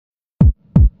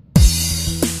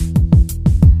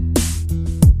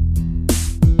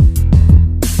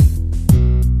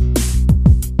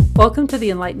Welcome to the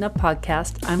Enlighten Up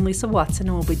podcast. I'm Lisa Watson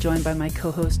and will be joined by my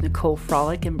co-hosts Nicole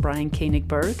Frolick and Brian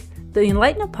Koenigberg. The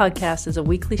Enlighten Up podcast is a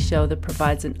weekly show that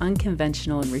provides an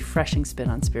unconventional and refreshing spin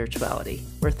on spirituality,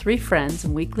 where three friends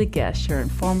and weekly guests share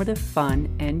informative, fun,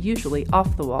 and usually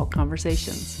off-the-wall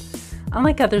conversations.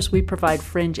 Unlike others, we provide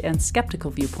fringe and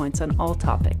skeptical viewpoints on all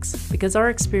topics, because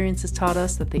our experience has taught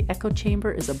us that the echo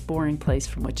chamber is a boring place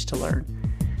from which to learn.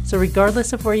 So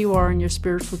regardless of where you are in your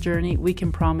spiritual journey, we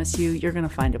can promise you're going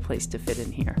to find a place to fit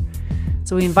in here.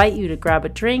 So we invite you to grab a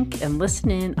drink and listen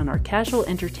in on our casual,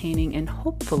 entertaining, and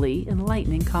hopefully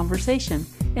enlightening conversation.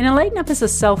 And Enlighten Up is a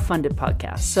self-funded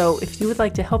podcast, so if you would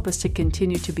like to help us to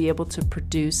continue to be able to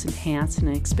produce, enhance, and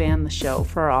expand the show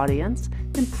for our audience,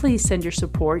 then please send your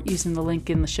support using the link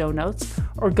in the show notes,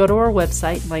 or go to our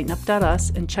website,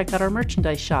 enlightenup.us, and check out our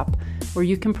merchandise shop, where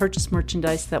you can purchase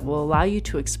merchandise that will allow you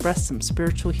to express some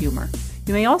spiritual humor.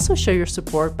 You may also show your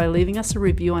support by leaving us a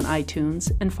review on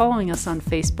iTunes and following us on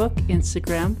Facebook,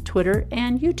 Instagram, Twitter,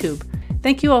 and YouTube.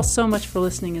 Thank you all so much for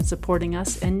listening and supporting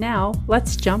us, and now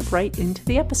let's jump right into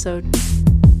the episode.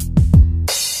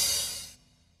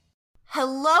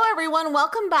 Hello everyone,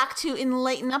 welcome back to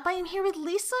Enlighten Up. I am here with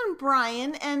Lisa and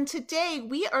Brian, and today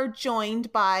we are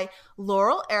joined by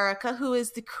Laurel Airica, who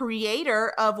is the creator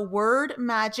of Word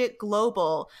Magic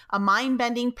Global, a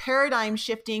mind-bending,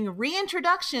 paradigm-shifting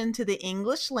reintroduction to the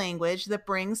English language that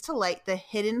brings to light the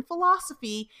hidden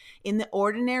philosophy in the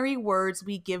ordinary words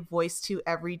we give voice to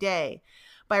every day.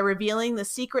 By revealing the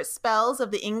secret spells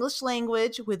of the English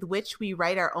language with which we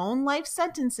write our own life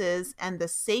sentences and the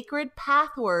sacred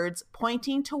pathwords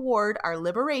pointing toward our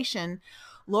liberation,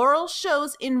 Laurel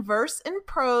shows in verse and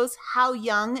prose how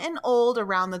young and old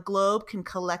around the globe can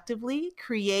collectively,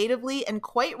 creatively, and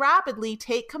quite rapidly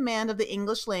take command of the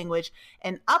English language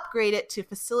and upgrade it to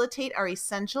facilitate our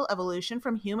essential evolution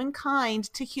from humankind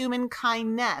to human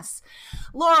kindness.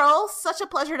 Laurel, such a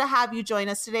pleasure to have you join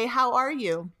us today. How are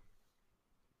you?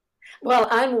 Well,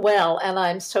 I'm well, and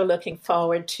I'm so looking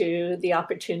forward to the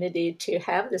opportunity to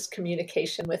have this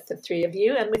communication with the three of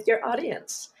you and with your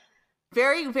audience.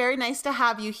 Very, very nice to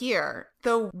have you here.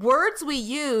 The words we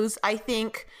use, I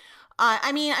think,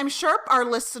 I'm sure our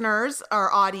listeners,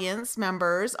 our audience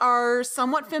members are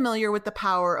somewhat familiar with the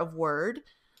power of word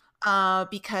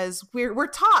because we're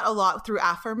taught a lot through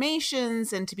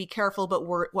affirmations and to be careful about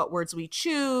what words we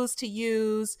choose to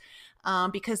use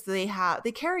because they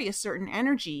carry a certain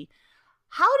energy.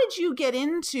 How did you get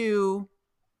into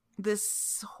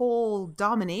this whole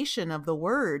domination of the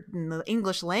word and the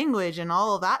English language and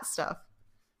all of that stuff?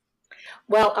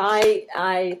 Well,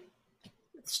 I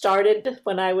started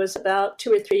when I was about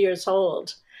 2 or 3 years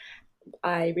old.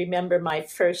 I remember my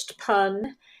first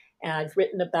pun, and I've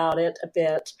written about it a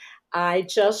bit. I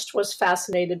just was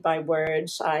fascinated by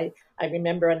words. I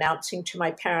remember announcing to my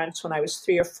parents when I was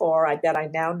 3 or 4, I bet I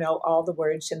now know all the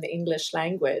words in the English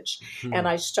language. Mm-hmm. And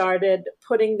I started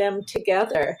putting them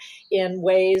together in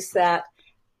ways that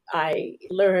I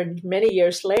learned many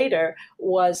years later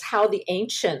was how the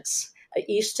ancients,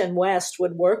 East and West,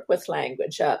 would work with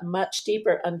language, a much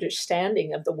deeper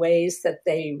understanding of the ways that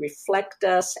they reflect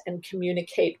us and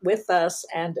communicate with us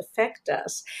and affect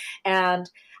us. And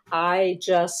I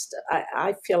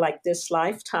feel like this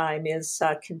lifetime is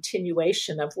a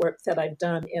continuation of work that I've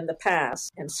done in the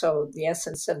past. And so the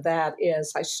essence of that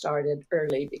is I started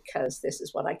early because this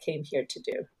is what I came here to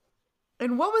do.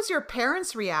 And what was your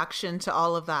parents' reaction to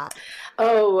all of that?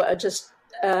 Let's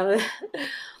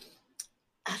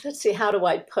see, how do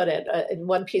I put it? In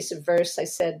one piece of verse, I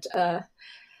said,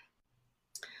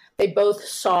 they both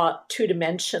saw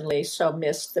two-dimensionally, so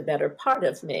missed the better part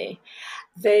of me.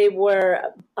 They were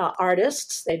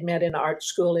artists. They'd met in art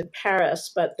school in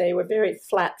Paris, but they were very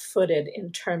flat-footed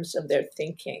in terms of their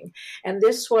thinking. And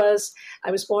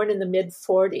I was born in the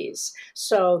mid-40s,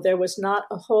 so there was not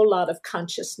a whole lot of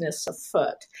consciousness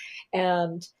afoot.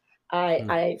 And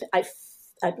I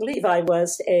believe I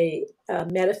was a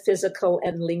metaphysical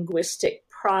and linguistic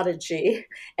prodigy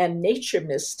and nature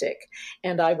mystic,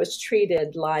 and I was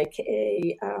treated like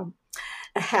a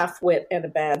half-wit and a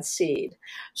bad seed.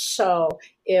 So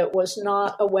it was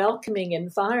not a welcoming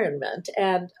environment,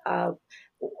 and I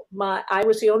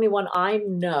was the only one I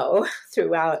know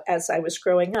throughout as I was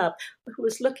growing up who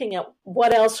was looking at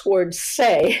what else words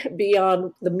say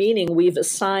beyond the meaning we've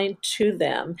assigned to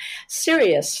them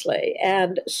seriously.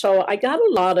 And so I got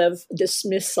a lot of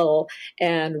dismissal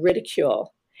and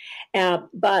ridicule.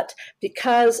 But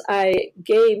because I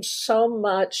gained so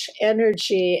much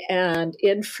energy and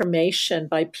information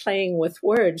by playing with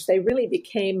words, they really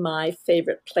became my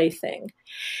favorite plaything.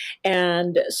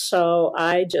 And so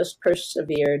I just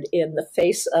persevered in the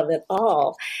face of it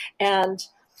all. And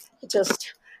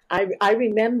I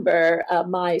remember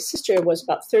my sister was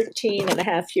about 13 and a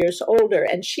half years older,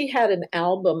 and she had an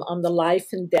album on the life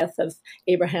and death of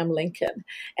Abraham Lincoln.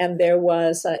 And there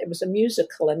was, it was a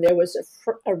musical, and there was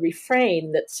a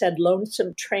refrain that said,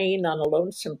 "Lonesome train on a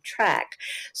lonesome track."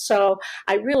 So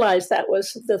I realized that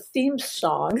was the theme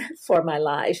song for my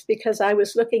life because I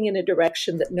was looking in a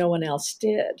direction that no one else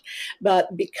did.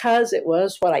 But because it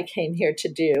was what I came here to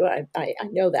do, I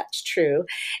know that's true.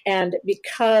 And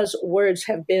because words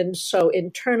have been so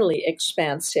internally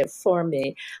expansive for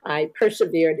me, I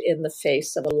persevered in the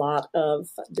face of a lot of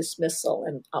dismissal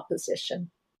and opposition.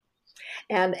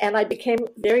 And I became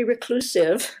very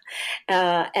reclusive,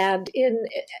 as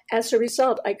a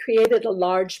result, I created a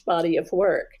large body of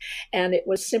work, and it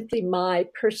was simply my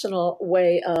personal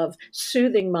way of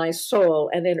soothing my soul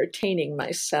and entertaining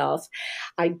myself.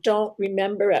 I don't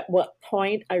remember at what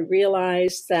point I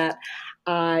realized that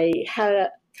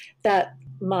that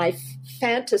my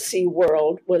fantasy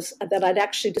world was that I'd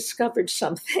actually discovered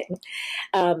something,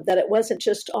 that it wasn't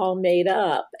just all made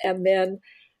up, and then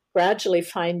gradually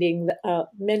finding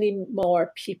many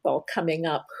more people coming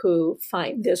up who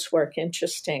find this work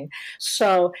interesting.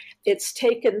 So it's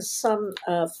taken some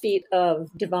feat of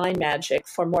divine magic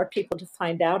for more people to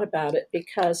find out about it,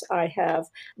 because I have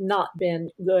not been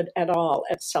good at all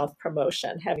at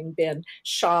self-promotion, having been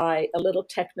shy, a little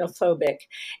technophobic,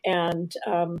 and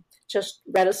just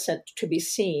reticent to be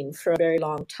seen for a very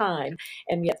long time.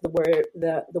 And yet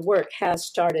the work has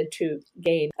started to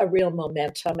gain a real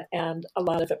momentum and a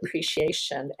lot of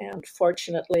appreciation. And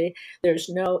fortunately, there's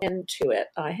no end to it.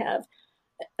 I have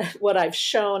what I've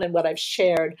shown and what I've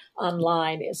shared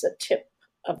online is a tip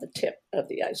of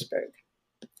the iceberg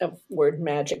of word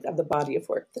magic, of the body of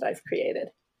work that I've created,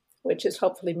 which is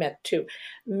hopefully meant to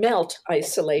melt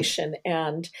isolation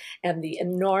and the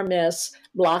enormous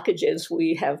blockages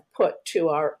we have put to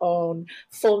our own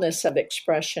fullness of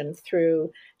expression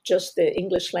through just the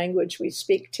English language we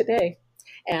speak today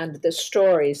and the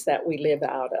stories that we live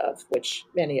out of,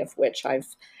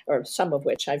 some of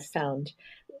which I've found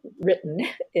written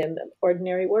in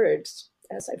ordinary words,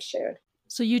 as I've shared.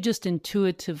 So you just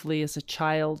intuitively, as a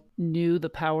child, knew the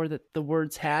power that the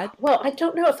words had? Well, I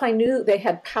don't know if I knew they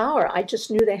had power. I just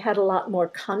knew they had a lot more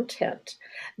content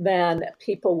than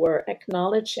people were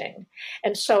acknowledging.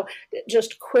 And so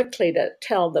just quickly to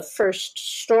tell the first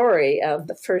story of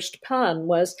the first pun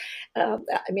was,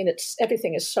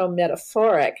 everything is so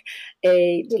metaphoric.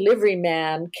 A delivery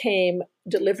man came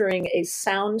delivering a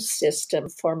sound system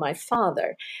for my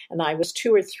father. And I was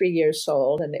 2 or 3 years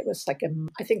old, and it was like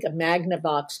I think a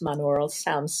Magnavox monaural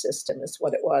sound system is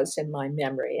what it was in my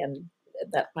memory, and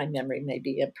that my memory may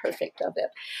be imperfect of it.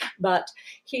 But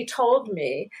he told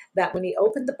me that when he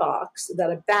opened the box, that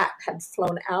a bat had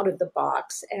flown out of the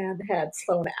box and had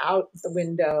flown out the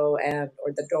window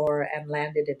or the door and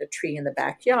landed in a tree in the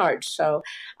backyard. So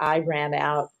I ran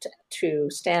out to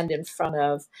stand in front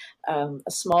of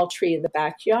a small tree in the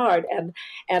backyard,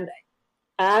 and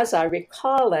as I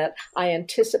recall it, I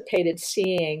anticipated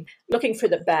looking for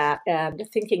the bat and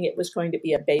thinking it was going to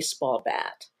be a baseball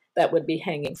bat that would be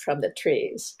hanging from the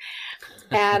trees.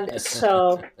 And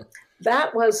so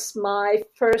that was my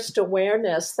first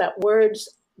awareness that words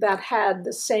that had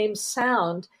the same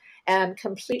sound and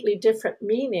completely different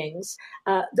meanings,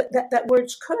 that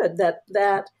words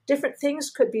that different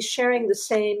things could be sharing the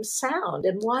same sound.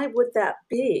 And why would that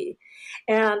be?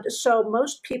 And so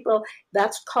most people,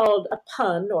 that's called a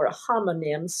pun or a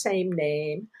homonym, same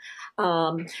name.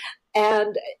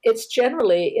 And it's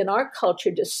generally in our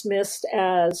culture dismissed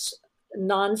as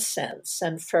nonsense.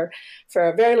 And for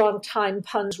a very long time,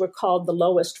 puns were called the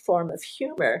lowest form of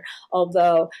humor,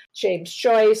 although James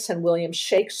Joyce and William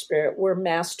Shakespeare were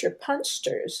master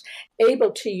punsters,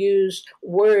 able to use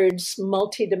words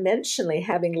multidimensionally,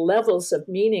 having levels of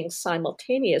meaning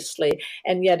simultaneously.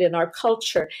 And yet in our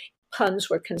culture, puns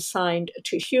were consigned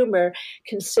to humor,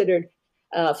 considered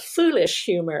foolish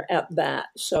humor at that.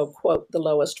 So, quote, the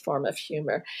lowest form of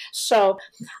humor. So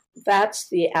that's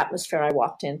the atmosphere I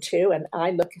walked into. And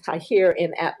I hear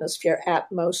in atmosphere,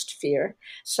 atmosphere.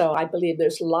 So I believe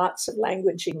there's lots of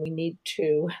languaging we need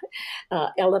to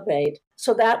elevate.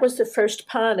 So that was the first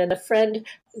pun. And a friend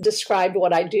described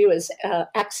what I do as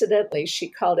accidentally, she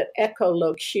called it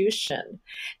echolocution.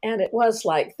 And it was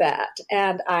like that.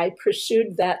 And I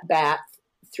pursued that bat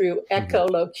through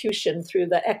echolocution, through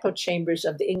the echo chambers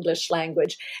of the English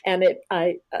language. And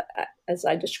as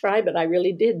I describe it, I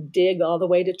really did dig all the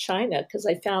way to China, because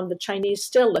I found the Chinese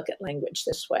still look at language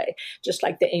this way, just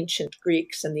like the ancient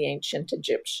Greeks and the ancient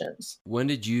Egyptians. When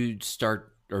did you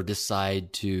start or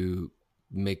decide to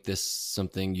make this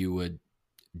something you would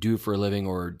do for a living,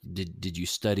 or did you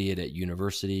study it at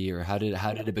university, or how did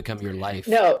it become your life?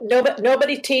 No,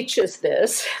 nobody teaches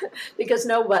this because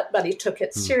nobody took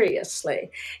it seriously.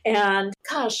 And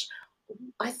gosh,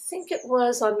 I think it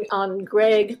was on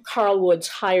Greg Carlwood's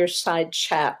Higher Side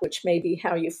Chat, which may be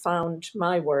how you found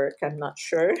my work. I'm not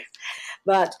sure.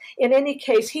 But in any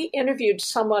case, he interviewed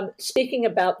someone speaking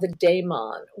about the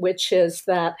daemon, which is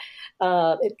that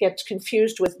it gets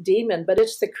confused with demon, but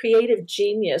it's the creative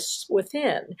genius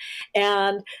within.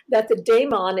 And that the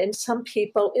daemon in some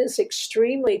people is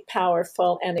extremely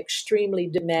powerful and extremely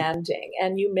demanding.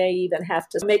 And you may even have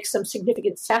to make some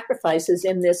significant sacrifices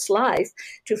in this life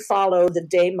to follow the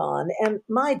daemon. And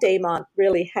my daemon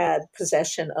really had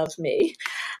possession of me,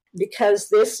 because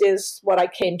this is what I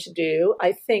came to do.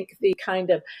 I think the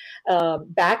kind of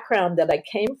background that I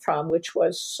came from, which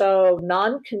was so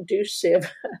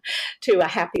non-conducive to a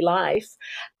happy life,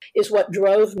 is what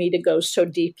drove me to go so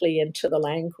deeply into the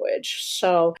language.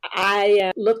 So I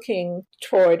am looking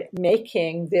toward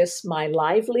making this my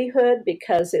livelihood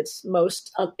because it's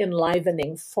most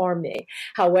enlivening for me.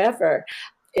 However,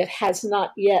 it has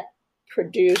not yet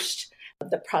produced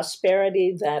the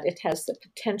prosperity that it has the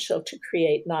potential to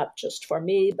create, not just for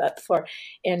me, but for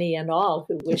any and all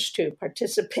who wish to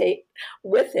participate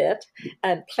with it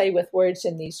and play with words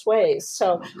in these ways.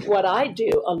 So what I do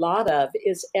a lot of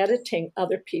is editing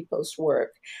other people's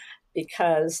work,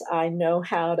 because I know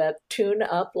how to tune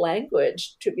up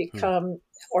language to become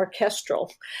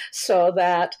orchestral, so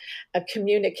that a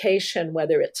communication,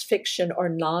 whether it's fiction or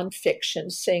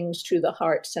nonfiction, sings to the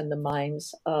hearts and the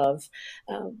minds of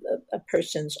a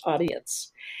person's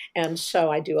audience. And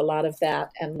so I do a lot of that,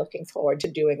 and looking forward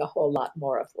to doing a whole lot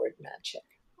more of word magic.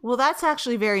 Well, that's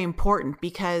actually very important,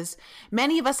 because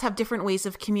many of us have different ways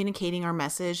of communicating our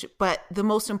message, but the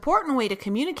most important way to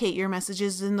communicate your message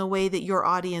is in the way that your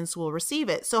audience will receive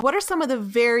it. So what are some of the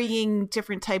varying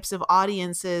different types of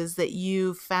audiences that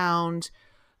you found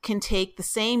can take the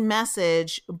same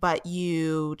message, but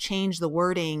you change the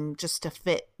wording just to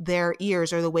fit their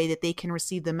ears or the way that they can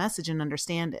receive the message and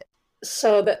understand it?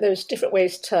 So that there's different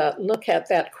ways to look at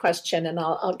that question, and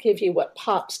I'll give you what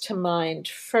pops to mind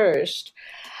first.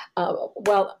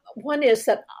 Well, one is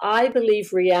that I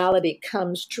believe reality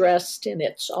comes dressed in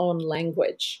its own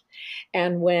language.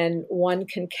 And when one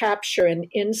can capture an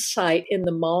insight in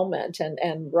the moment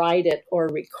and write it or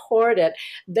record it,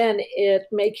 then it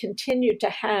may continue to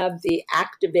have the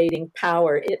activating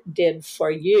power it did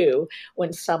for you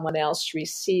when someone else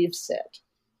receives it.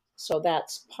 So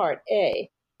that's part A.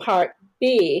 Part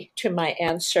B to my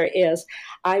answer is,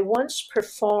 I once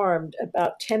performed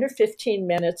about 10 or 15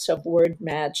 minutes of word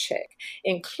magic,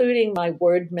 including my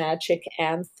word magic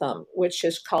anthem, which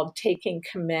is called Taking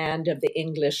Command of the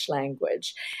English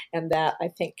Language. And that, I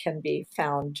think, can be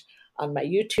found on my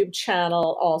YouTube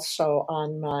channel, also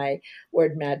on my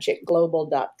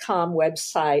wordmagicglobal.com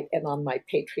website, and on my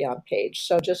Patreon page.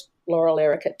 So just Laurel,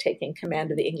 Airica, Taking Command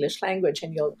of the English Language,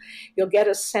 and you'll get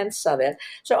a sense of it.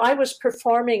 So I was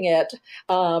performing it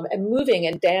and moving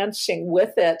and dancing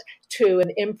with it to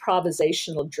an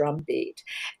improvisational drum beat.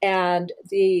 And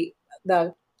the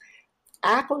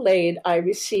accolade I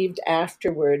received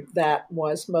afterward that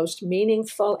was most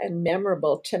meaningful and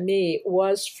memorable to me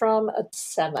was from a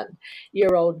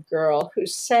 7-year-old girl who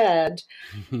said,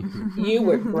 "You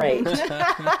were great."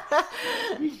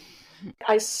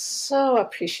 I so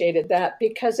appreciated that,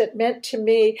 because it meant to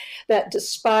me that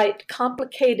despite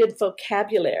complicated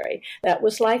vocabulary that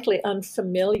was likely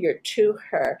unfamiliar to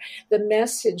her, the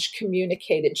message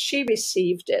communicated, she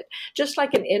received it, just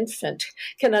like an infant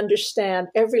can understand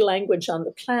every language on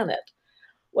the planet.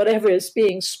 Whatever is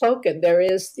being spoken, there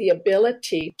is the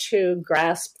ability to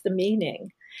grasp the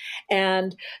meaning.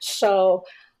 And so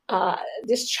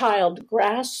this child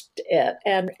grasped it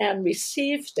and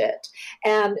received it.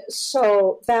 And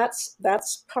so that's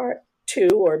part 2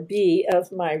 or B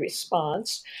of my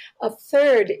response. A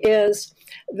third is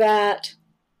that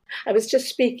I was just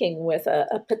speaking with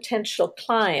a potential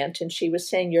client, and she was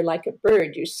saying, you're like a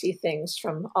bird. You see things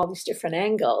from all these different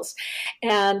angles.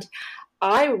 And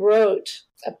I wrote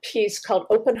a piece called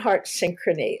Open Heart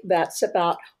Synchrony that's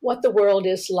about what the world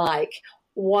is like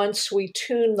once we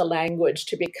tune the language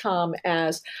to become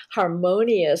as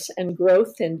harmonious and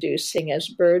growth-inducing as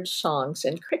bird songs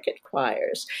and cricket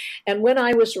choirs. And when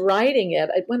I was writing it,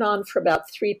 it went on for about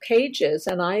 3 pages,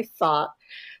 and I thought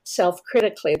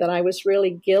self-critically that I was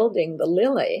really gilding the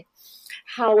lily.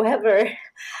 However,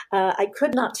 I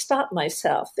could not stop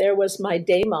myself. There was my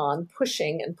daemon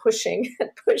pushing and pushing and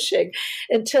pushing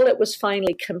until it was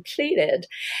finally completed.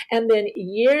 And then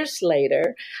years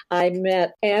later, I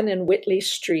met Anne and Whitley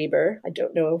Strieber. I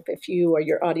don't know if you or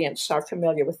your audience are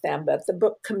familiar with them, but the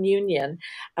book Communion,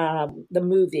 the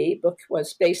movie book,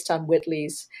 was based on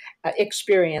Whitley's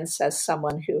experience as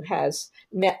someone who has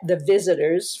met the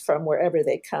visitors from wherever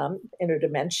they come,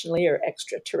 interdimensionally or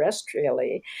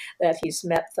extraterrestrially, that he's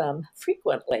met them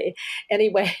frequently.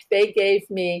 Anyway, they gave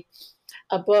me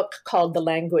a book called The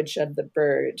Language of the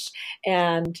Birds,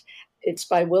 and it's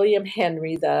by William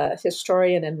Henry, the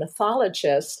historian and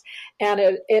mythologist, and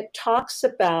it talks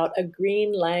about a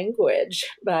green language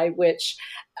by which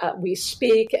we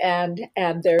speak, and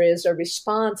there is a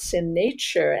response in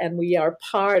nature, and we are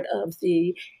part of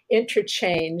the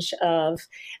interchange of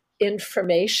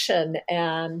information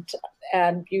and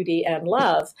beauty and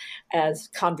love as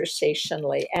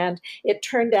conversationally. And it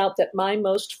turned out that my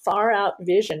most far out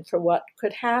vision for what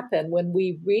could happen when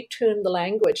we retune the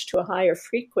language to a higher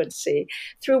frequency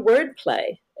through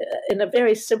wordplay in a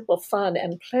very simple, fun,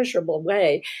 and pleasurable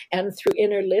way, and through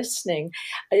inner listening,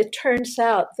 it turns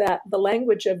out that the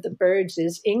language of the birds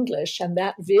is English, and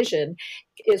that vision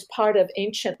is part of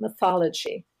ancient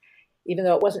mythology, even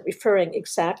though it wasn't referring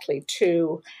exactly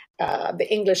to the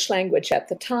English language at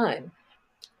the time.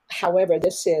 However,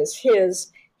 this is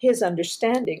his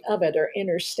understanding of it, or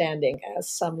understanding, as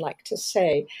some like to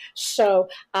say. So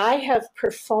I have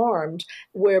performed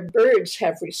where birds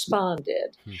have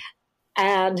responded.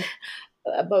 And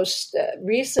most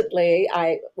recently,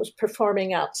 I was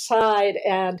performing outside,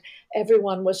 and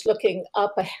everyone was looking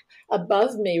up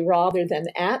above me rather than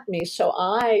at me. So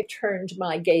I turned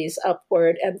my gaze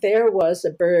upward, and there was a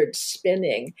bird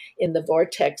spinning in the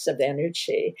vortex of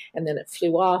energy. And then it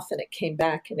flew off, and it came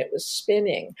back, and it was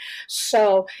spinning.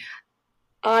 So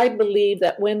I believe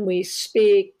that when we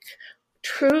speak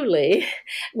truly,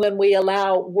 when we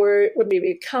when we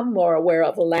become more aware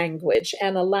of a language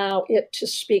and allow it to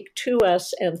speak to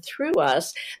us and through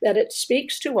us, that it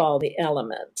speaks to all the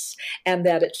elements, and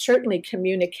that it certainly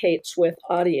communicates with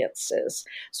audiences.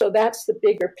 So that's the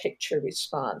bigger picture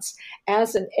response.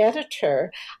 As an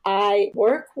editor, I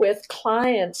work with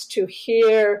clients to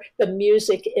hear the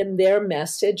music in their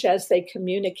message as they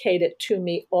communicate it to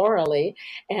me orally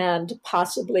and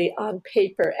possibly on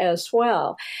paper as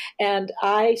well. And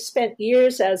I spent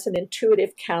years as an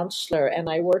intuitive counselor, and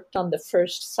I worked on the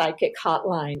first psychic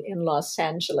hotline in Los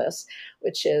Angeles,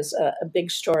 which is a big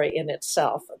story in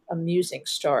itself, an amusing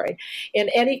story. In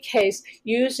any case,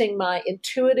 using my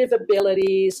intuitive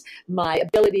abilities, my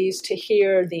abilities to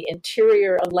hear the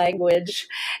interior of language,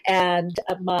 and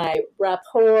my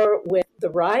rapport with the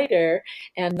writer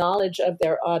and knowledge of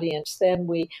their audience, then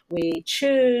we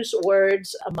choose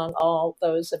words among all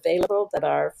those available that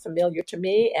are familiar to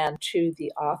me and to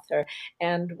the author,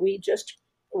 and we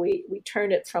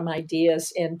turn it from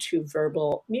ideas into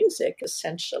verbal music,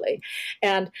 essentially.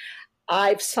 And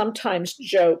I've sometimes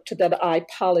joked that I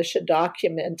polish a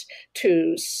document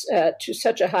to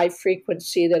such a high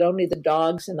frequency that only the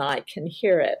dogs and I can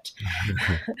hear it.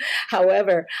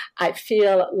 However, I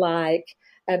feel like,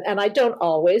 and I don't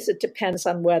always, it depends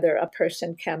on whether a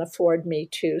person can afford me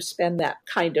to spend that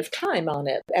kind of time on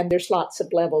it. And there's lots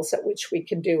of levels at which we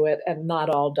can do it, and not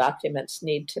all documents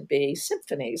need to be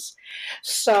symphonies.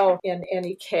 So in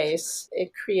any case,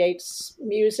 it creates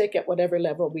music at whatever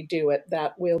level we do it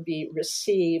that will be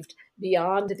received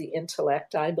beyond the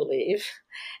intellect, I believe,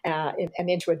 and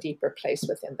into a deeper place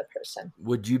within the person.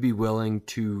 Would you be willing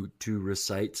to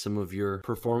recite some of your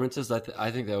performances? I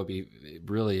think that would be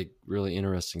really, really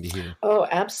interesting to hear. Oh,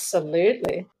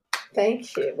 absolutely.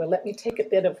 Thank you. Well, let me take a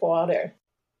bit of water.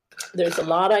 There's a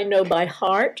lot I know by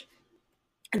heart,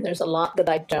 and there's a lot that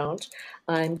I don't.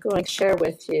 I'm going to share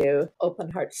with you Open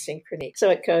Heart Synchrony.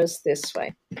 So it goes this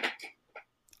way.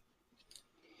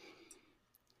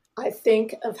 I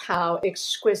think of how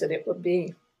exquisite it would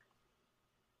be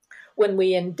when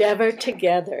we endeavor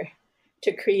together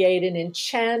to create an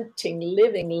enchanting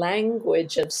living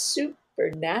language of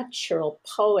supernatural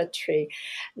poetry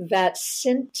that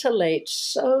scintillates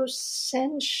so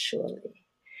sensually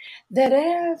that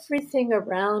everything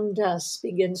around us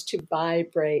begins to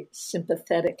vibrate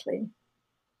sympathetically.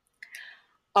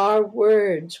 Our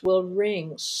words will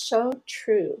ring so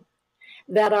true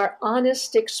that our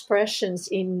honest expressions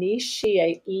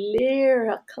initiate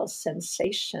lyrical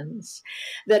sensations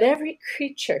that every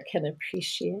creature can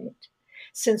appreciate,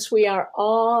 since we are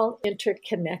all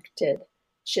interconnected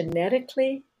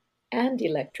genetically and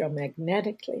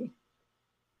electromagnetically.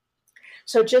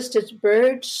 So just as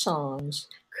bird songs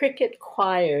cricket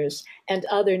choirs, and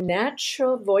other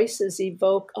natural voices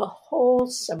evoke a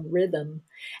wholesome rhythm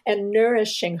and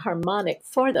nourishing harmonic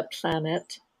for the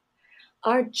planet.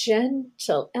 Our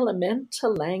gentle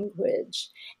elemental language,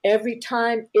 every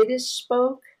time it is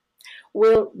spoke,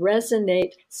 will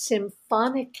resonate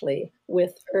symphonically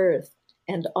with earth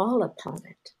and all upon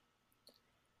it.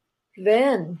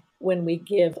 Then, when we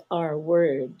give our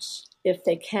words, if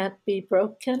they can't be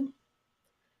broken,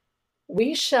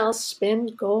 we shall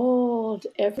spin gold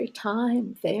every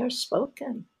time they are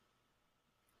spoken.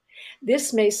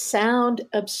 This may sound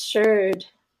absurd,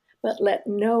 but let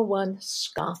no one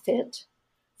scoff it,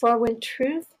 for when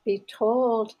truth be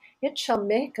told, it shall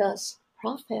make us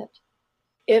profit.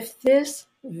 If this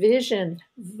vision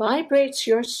vibrates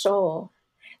your soul,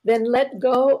 then let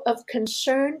go of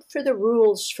concern for the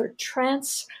rules for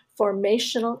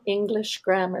transformational English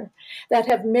grammar that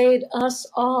have made us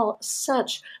all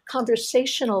such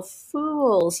conversational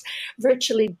fools,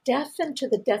 virtually deafened to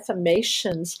the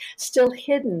defamations still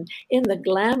hidden in the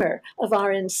glamour of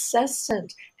our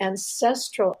incessant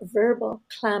ancestral verbal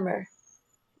clamor.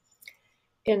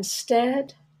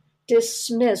 Instead,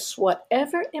 dismiss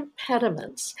whatever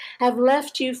impediments have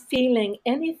left you feeling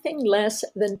anything less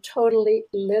than totally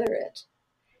literate,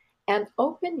 and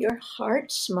open your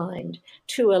heart's mind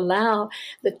to allow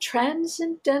the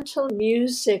transcendental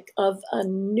music of a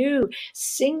new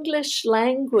Singlish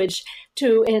language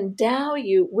to endow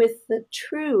you with the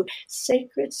true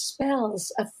sacred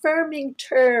spells, affirming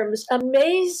terms,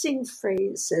 amazing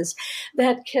phrases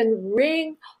that can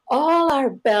ring all our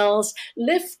bells,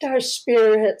 lift our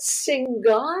spirits, sing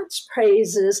God's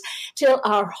praises, till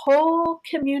our whole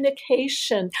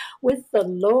communication with the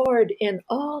Lord in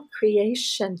all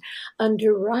creation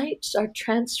underwrites our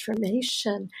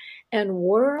transformation and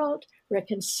world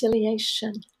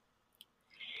reconciliation.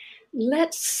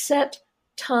 Let's set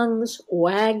tongues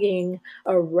wagging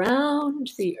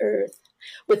around the earth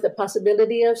with the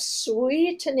possibility of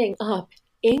sweetening up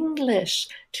English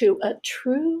to a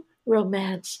true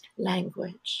Romance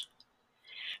language.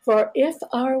 For if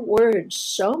our words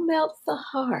so melt the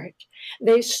heart,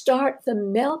 they start the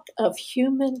milk of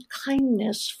human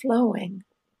kindness flowing,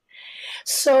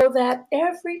 so that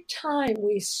every time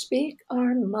we speak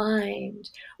our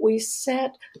mind, we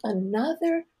set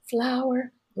another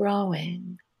flower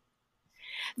growing.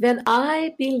 Then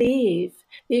I believe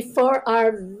before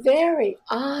our very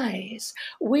eyes,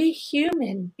 we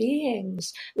human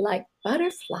beings, like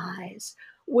butterflies,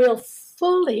 will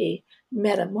fully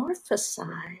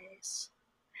metamorphosize.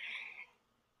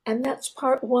 And that's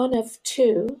part 1 of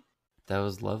 2. That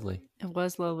was lovely. It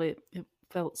was lovely. It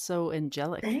felt so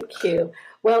angelic. Thank you.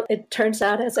 Well, it turns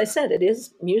out, as I said, it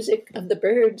is music of the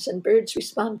birds, and birds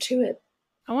respond to it.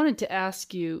 I wanted to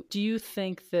ask you, do you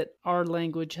think that our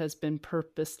language has been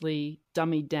purposely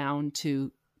dummied down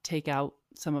to take out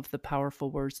some of the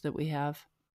powerful words that we have?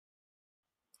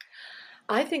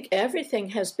 I think everything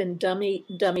has been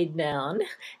dummied down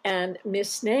and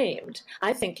misnamed.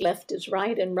 I think left is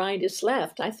right and right is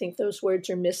left. I think those words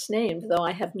are misnamed, though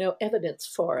I have no evidence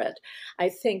for it. I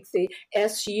think the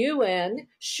S-U-N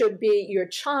should be your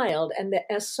child, and the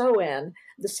S-O-N,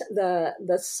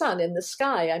 the sun in the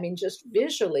sky. I mean, just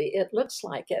visually, it looks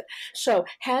like it. So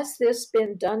has this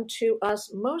been done to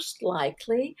us? Most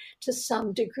likely to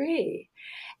some degree.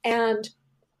 And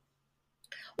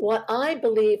what I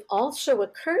believe also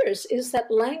occurs is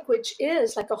that language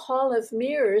is like a hall of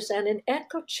mirrors and an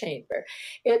echo chamber.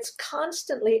 It's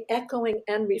constantly echoing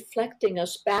and reflecting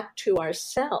us back to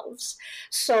ourselves,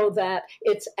 so that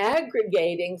it's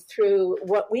aggregating through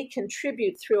what we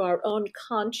contribute through our own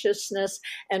consciousness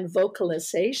and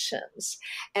vocalizations.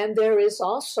 And there is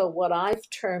also what I've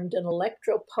termed an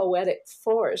electropoetic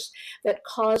force that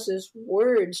causes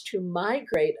words to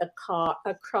migrate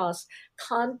across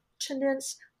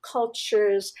continents,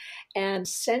 cultures, and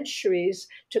centuries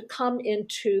to come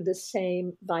into the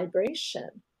same vibration.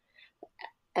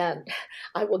 And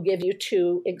I will give you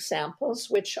 2 examples,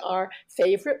 which are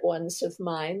favorite ones of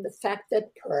mine. The fact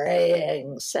that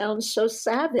praying sounds so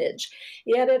savage,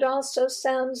 yet it also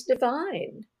sounds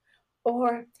divine.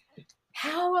 Or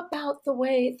how about the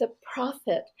way the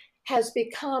prophet has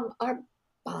become our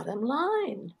bottom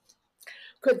line?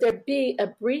 Could there be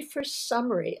a briefer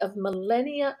summary of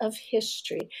millennia of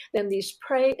history than these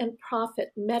pray and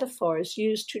prophet metaphors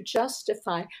used to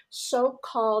justify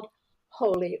so-called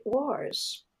holy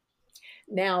wars?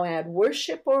 Now add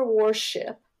worship or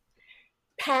warship,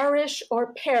 parish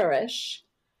or perish,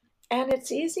 and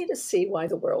it's easy to see why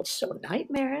the world's so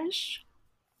nightmarish.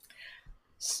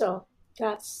 So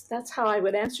that's how I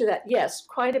would answer that. Yes,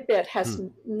 quite a bit has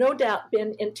no doubt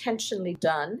been intentionally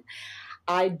done.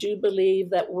 I do believe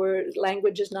that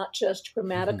language is not just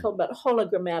grammatical, but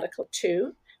hologrammatical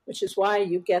too, which is why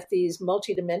you get these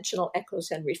multidimensional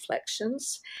echoes and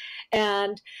reflections.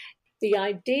 And the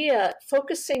idea,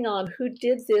 focusing on who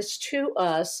did this to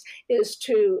us, is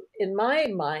to, in my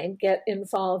mind, get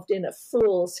involved in a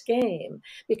fool's game,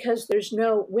 because there's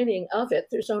no winning of it.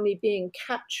 There's only being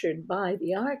captured by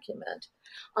the argument.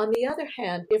 On the other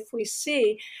hand, if we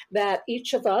see that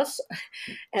each of us,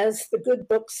 as the good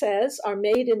book says, are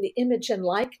made in the image and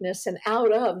likeness and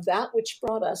out of that which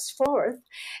brought us forth,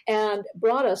 and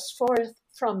brought us forth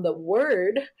from the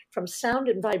word, from sound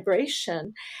and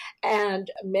vibration,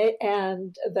 and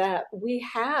that we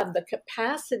have the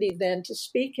capacity then to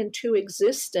speak into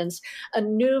existence a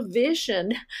new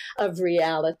vision of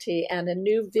reality and a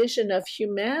new vision of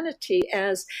humanity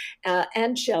as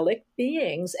angelic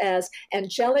beings,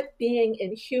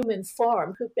 in human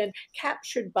form, who've been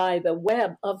captured by the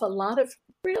web of a lot of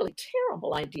really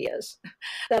terrible ideas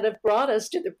that have brought us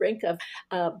to the brink of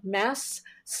mass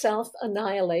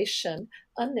self-annihilation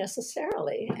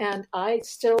unnecessarily. And I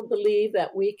still believe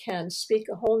that we can speak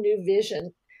a whole new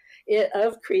vision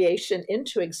of creation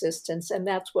into existence. And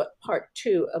that's what part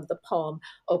 2 of the poem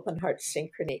Open Heart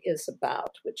Synchrony is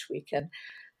about, which we can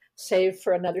save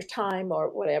for another time or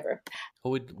whatever. Oh,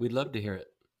 we'd love to hear it.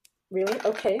 Really?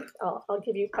 Okay, I'll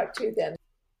give you part 2 then.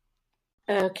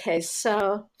 Okay,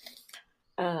 so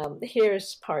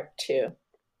here's part 2.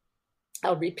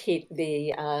 I'll repeat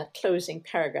the closing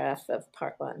paragraph of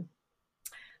part 1.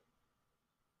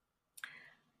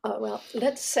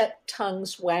 Let's set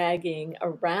tongues wagging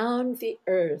around the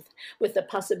earth with the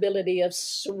possibility of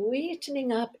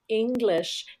sweetening up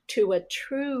English to a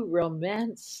true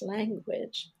romance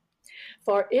language.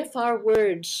 For if our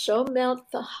words so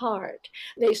melt the heart,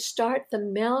 they start the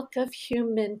milk of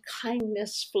human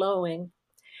kindness flowing,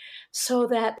 so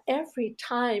that every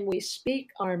time we speak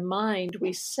our mind,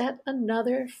 we set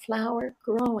another flower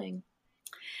growing.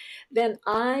 Then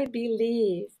I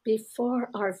believe before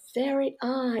our very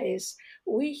eyes,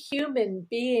 we human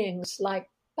beings like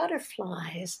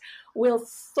butterflies will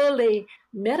fully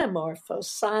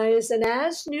metamorphosize, and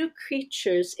as new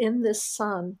creatures in the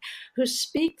sun who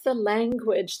speak the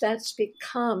language that's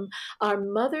become our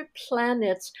mother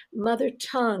planet's mother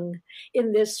tongue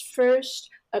in this first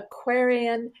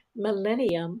Aquarian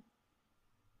millennium,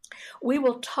 we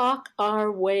will talk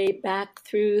our way back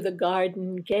through the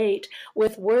garden gate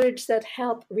with words that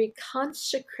help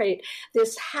reconsecrate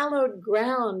this hallowed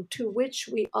ground to which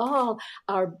we all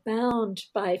are bound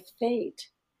by fate.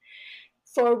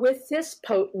 For with this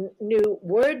potent new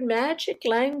word magic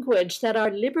language that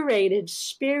our liberated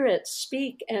spirits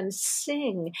speak and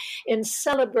sing in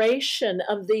celebration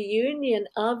of the union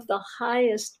of the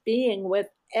highest being with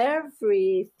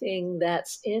everything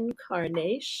that's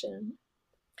incarnation,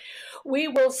 we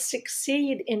will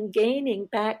succeed in gaining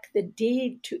back the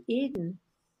deed to Eden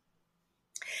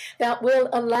that will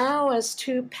allow us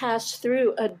to pass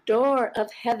through a door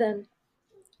of heaven.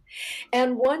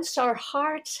 And once our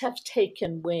hearts have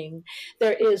taken wing,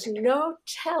 there is no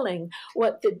telling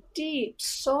what the deep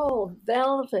soul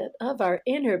velvet of our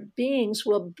inner beings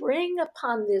will bring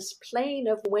upon this plane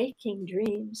of waking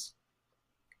dreams.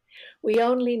 We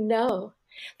only know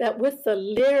that with the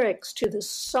lyrics to the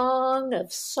song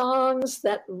of songs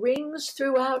that rings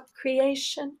throughout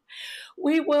creation,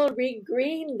 we will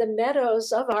regreen the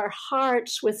meadows of our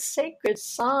hearts with sacred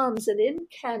psalms and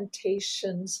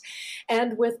incantations,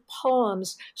 and with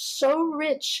poems so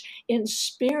rich in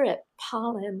spirit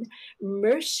pollen,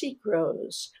 mercy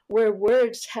grows where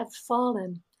words have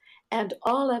fallen, and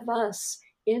all of us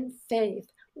in faith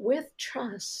with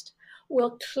trust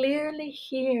will clearly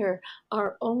hear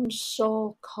our own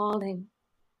soul calling.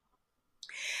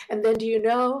 And then do you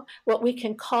know what we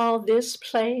can call this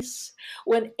place?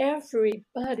 When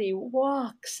everybody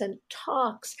walks and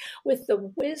talks with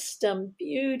the wisdom,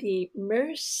 beauty,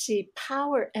 mercy,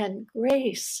 power, and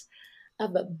grace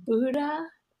of a Buddha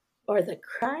or the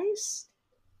Christ?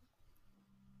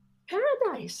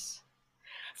 Paradise.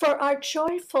 For our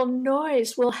joyful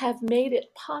noise will have made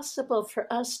it possible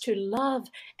for us to love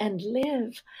and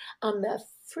live on the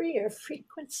freer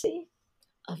frequency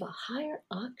of a higher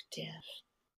octave.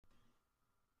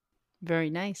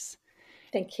 Very nice.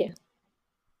 Thank you.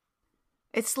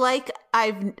 It's like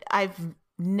I've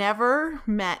never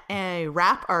met a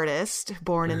rap artist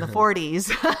born in the 40s.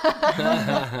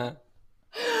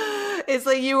 It's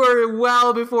like you were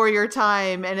well before your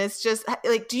time, and it's just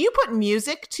like, do you put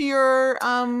music to your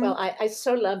Well, I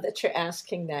so love that you're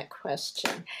asking that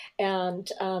question.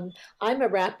 And I'm a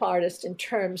rap artist in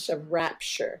terms of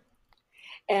rapture.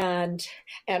 and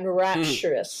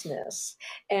rapturousness.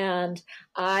 And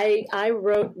I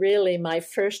wrote really my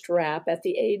first rap at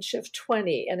the age of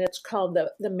 20, and it's called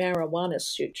the Marijuana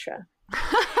Sutra.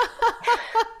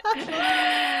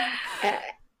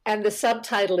 And the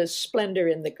subtitle is Splendor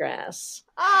in the Grass.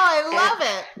 Oh, I love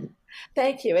it.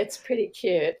 Thank you. It's pretty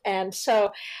cute. And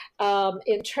so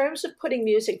in terms of putting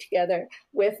music together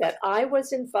with it, I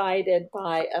was invited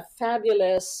by a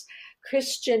fabulous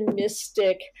Christian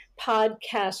mystic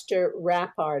podcaster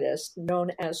rap artist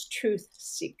known as Truth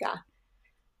Seeker.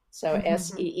 So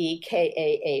Seekah,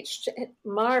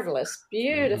 marvelous,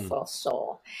 beautiful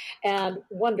soul and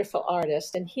wonderful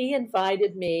artist. And he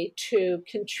invited me to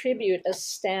contribute a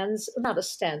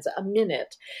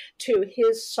minute to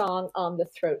his song on the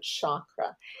throat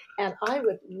chakra. And I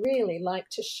would really like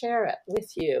to share it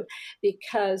with you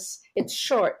because it's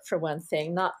short, for one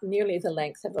thing, not nearly the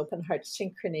length of Open Heart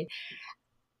Synchrony.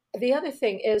 The other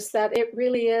thing is that it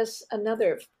really is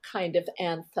another kind of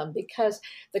anthem, because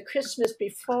the Christmas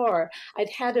before, I'd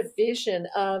had a vision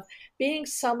of being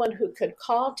someone who could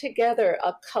call together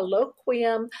a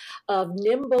colloquium of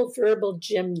nimble verbal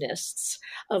gymnasts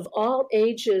of all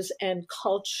ages and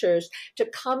cultures to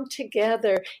come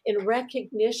together in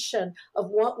recognition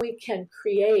of what we can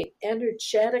create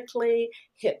energetically,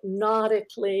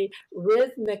 hypnotically,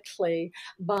 rhythmically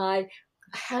by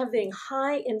having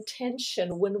high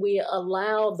intention when we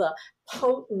allow the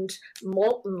potent,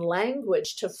 molten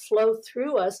language to flow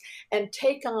through us and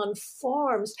take on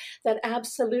forms that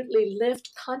absolutely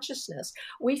lift consciousness.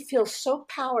 We feel so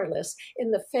powerless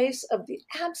in the face of the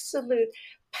absolute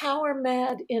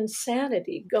power-mad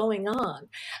insanity going on.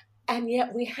 And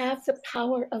yet we have the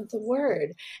power of the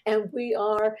word, and we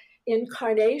are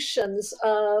incarnations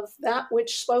of that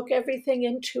which spoke everything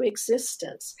into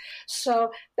existence.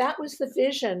 So that was the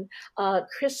vision.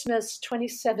 Christmas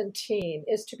 2017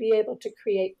 is to be able to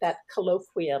create that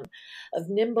colloquium of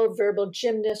nimble verbal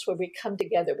gymnasts where we come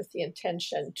together with the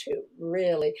intention to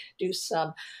really do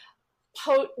some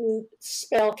potent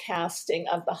spell casting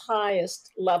of the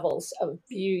highest levels of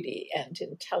beauty and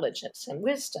intelligence and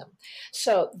wisdom.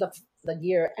 So the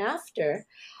year after,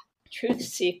 Truth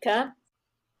Seeker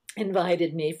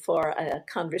invited me for a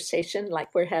conversation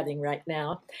like we're having right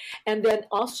now, and then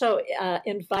also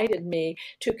invited me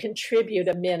to contribute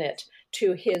a minute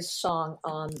to his song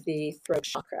on the throat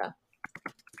chakra.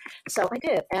 So I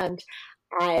did, and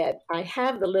I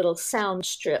have the little sound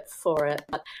strip for it,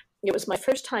 but it was my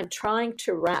first time trying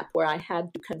to rap where I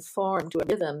had to conform to a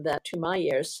rhythm that to my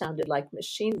ears sounded like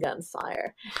machine gun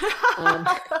fire.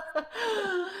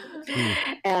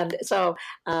 And so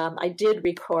I did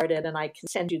record it, and I can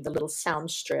send you the little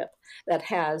sound strip that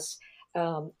has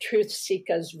Truth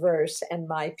Seeker's verse and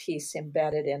my piece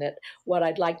embedded in it. What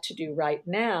I'd like to do right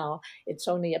now, it's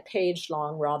only a page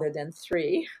long rather than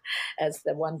 3, as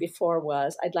the one before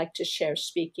was. I'd like to share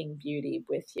Speaking Beauty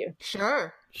with you.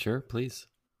 Sure. Sure, please.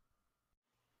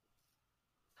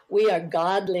 We are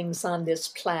godlings on this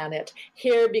planet,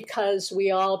 here because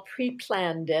we all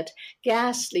pre-planned it.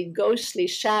 Ghastly, ghostly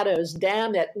shadows,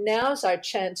 damn it. Now's our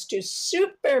chance to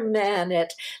Superman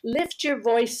it. Lift your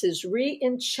voices,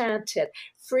 re-enchant it.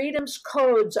 Freedom's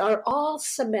codes are all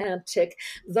semantic.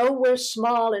 Though we're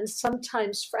small and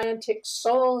sometimes frantic,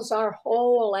 souls are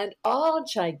whole and all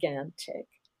gigantic.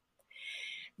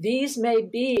 These may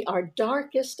be our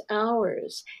darkest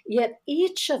hours, yet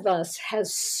each of us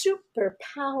has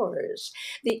superpowers.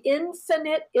 The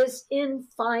infinite is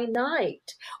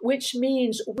infinite, which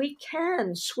means we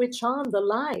can switch on the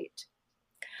light.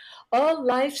 All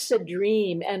life's a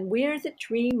dream, and we're the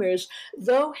dreamers.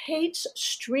 Though hate's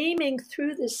streaming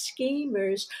through the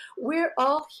schemers, we're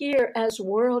all here as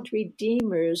world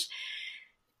redeemers.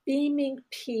 Beaming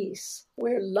peace,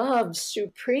 we're love's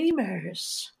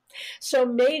supremers. So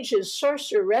mages,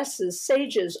 sorceresses,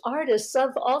 sages, artists of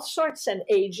all sorts and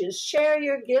ages, share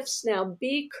your gifts now,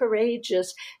 be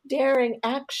courageous. Daring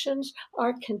actions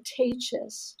are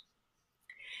contagious.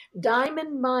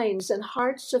 Diamond minds and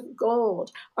hearts of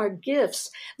gold are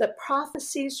gifts that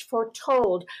prophecies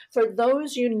foretold for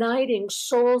those uniting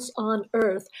souls on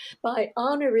earth by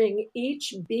honoring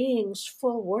each being's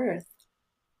full worth.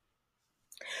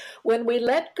 When we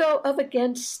let go of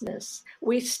againstness,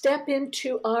 we step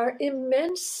into our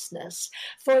immenseness,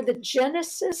 for the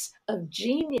genesis of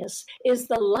genius is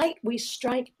the light we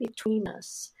strike between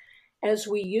us as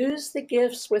we use the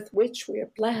gifts with which we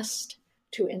are blessed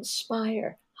to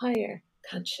inspire higher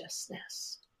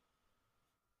consciousness.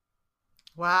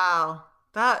 Wow,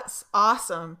 that's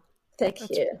awesome. Thank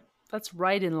you. That's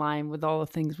right in line with all the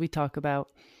things we talk about.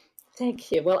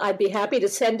 Thank you. Well, I'd be happy to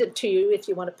send it to you if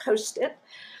you want to post it.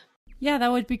 Yeah,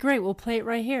 that would be great. We'll play it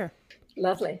right here.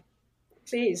 Lovely.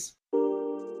 Please.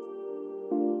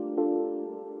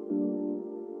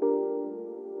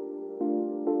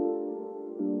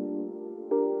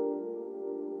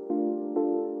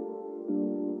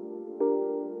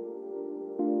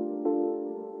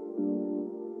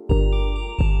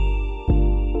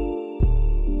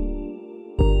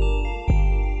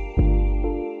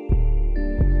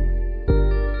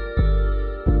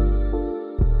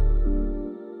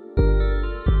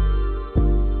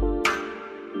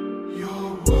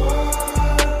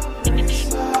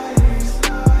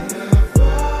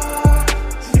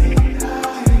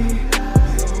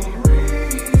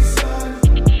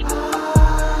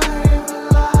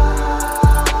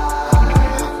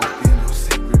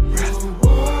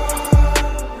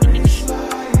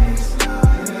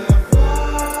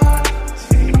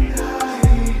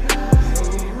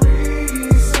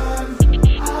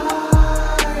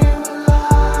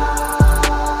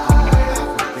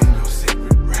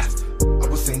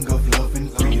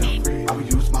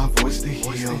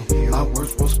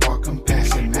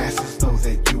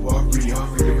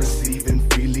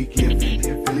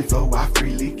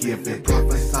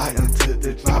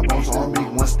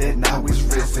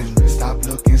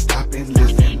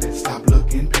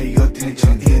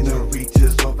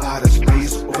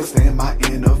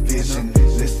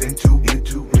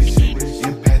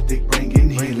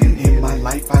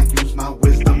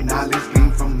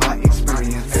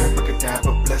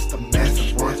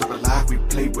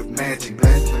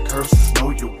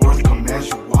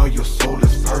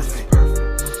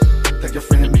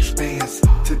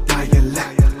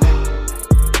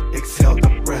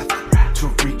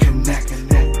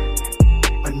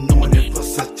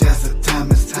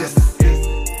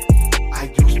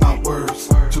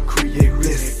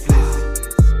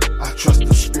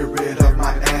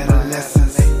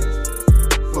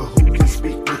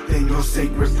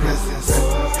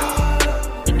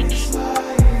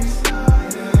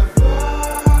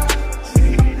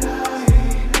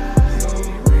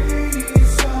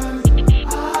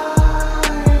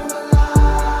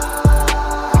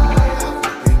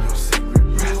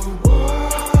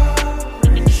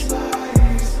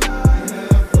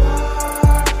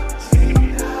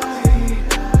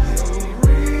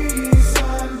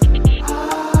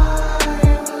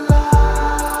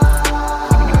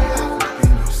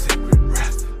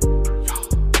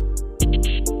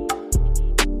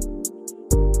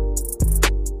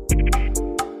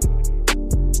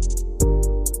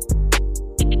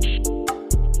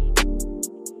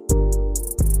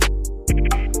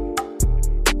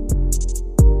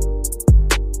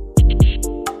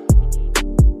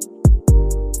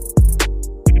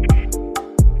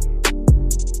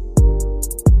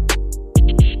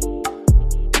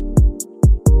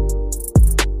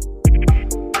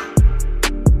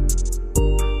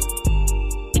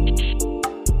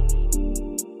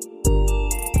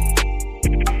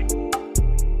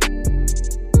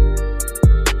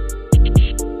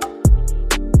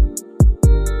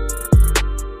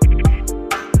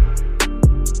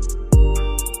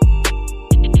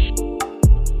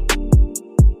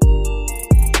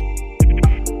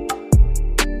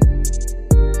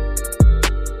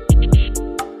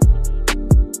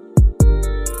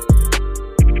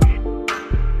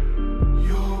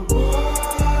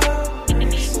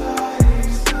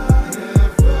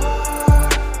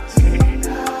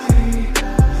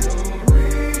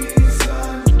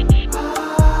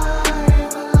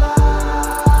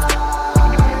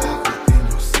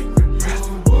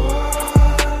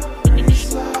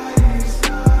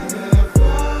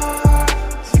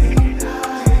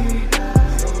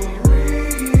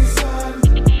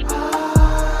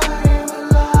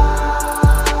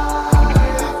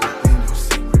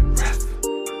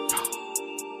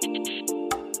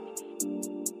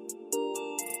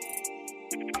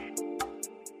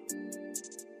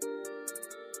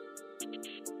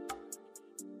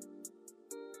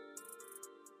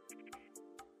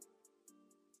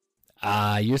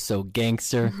 Ah, you're so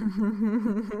gangster.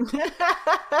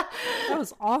 That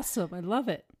was awesome. I love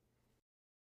it.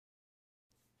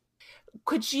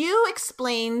 Could you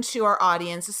explain to our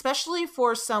audience, especially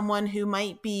for someone who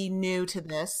might be new to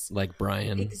this, Like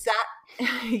Brian.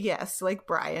 Yes, like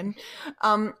Brian,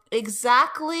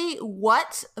 exactly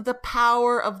what the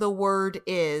power of the word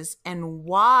is and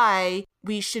why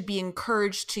we should be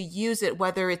encouraged to use it,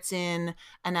 whether it's in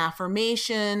an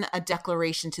affirmation, a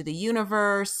declaration to the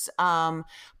universe,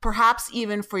 perhaps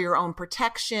even for your own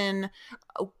protection.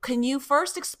 Can you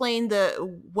first explain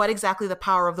what exactly the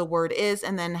power of the word is,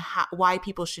 and then why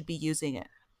people should be using it?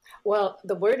 Well,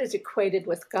 the word is equated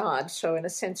with God. So in a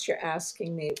sense, you're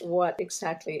asking me what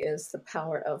exactly is the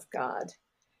power of God.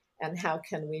 and how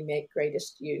can we make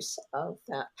greatest use of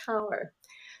that power.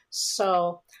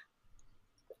 So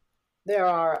there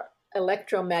are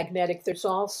there's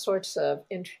all sorts of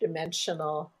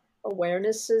interdimensional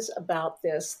awarenesses about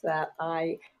this that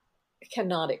I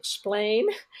cannot explain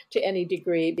to any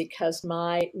degree, because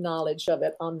my knowledge of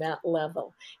it on that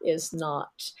level is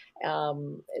not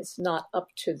up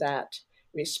to that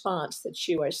response that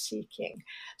you are seeking.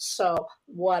 So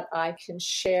what I can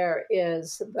share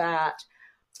is that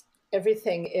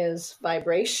everything is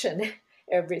vibration.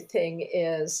 Everything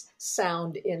is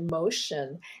sound in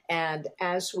motion. And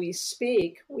as we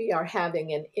speak, we are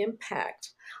having an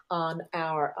impact on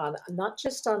not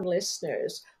just on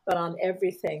listeners, but on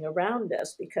everything around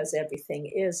us, because everything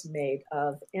is made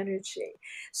of energy.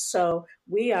 So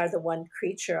we are the one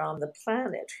creature on the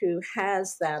planet who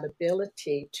has that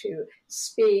ability to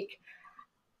speak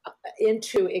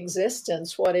into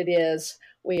existence what it is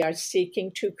we are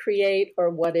seeking to create, or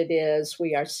what it is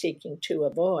we are seeking to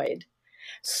avoid.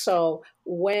 So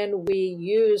when we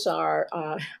use our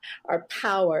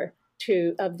power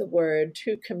of the word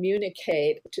to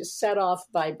communicate, to set off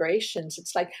vibrations,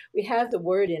 it's like we have the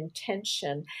word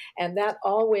intention, and that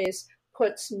always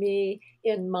puts me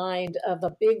in mind of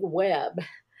a big web.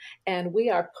 And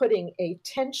we are putting a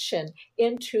tension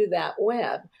into that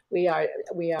web. We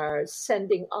are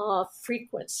sending off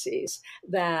frequencies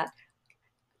that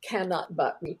cannot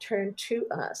but return to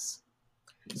us,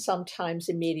 sometimes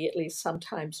immediately,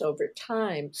 sometimes over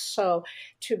time. So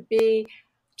to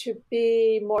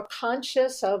be more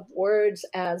conscious of words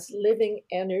as living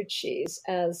energies,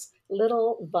 as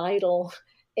little vital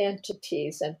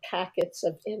entities and packets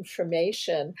of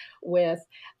information with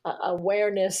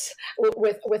awareness,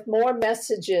 with more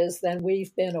messages than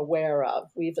we've been aware of.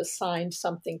 We've assigned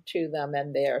something to them,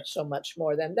 and they're so much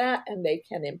more than that, and they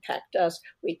can impact us,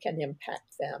 we can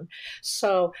impact them.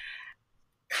 So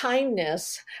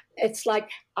kindness, it's like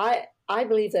I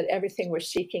believe that everything we're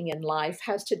seeking in life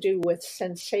has to do with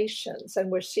sensations, and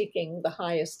we're seeking the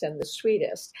highest and the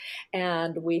sweetest.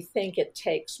 And we think it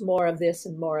takes more of this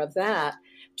and more of that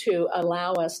to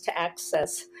allow us to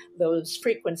access those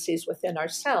frequencies within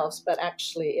ourselves, but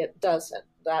actually it doesn't.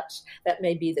 That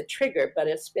may be the trigger, but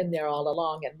it's been there all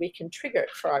along, and we can trigger it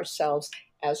for ourselves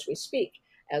as we speak,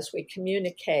 as we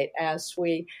communicate, as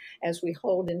we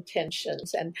hold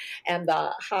intentions. And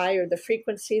the higher the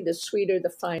frequency, the sweeter,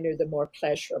 the finer, the more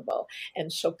pleasurable.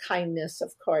 And so kindness,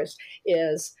 of course,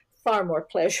 is far more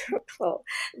pleasurable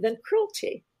than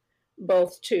cruelty,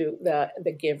 both to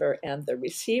the giver and the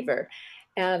receiver.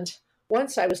 And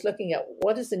once I was looking at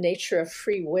what is the nature of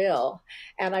free will,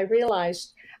 and I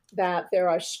realized that there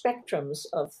are spectrums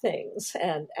of things,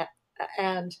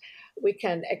 and we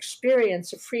can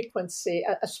experience a frequency,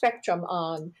 a spectrum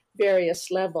on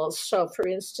various levels. So, for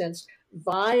instance,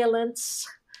 violence,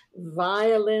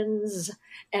 violins,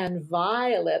 and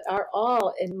violet are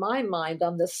all, in my mind,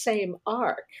 on the same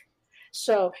arc.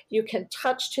 So you can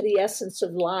touch to the essence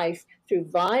of life through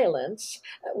violence,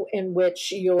 in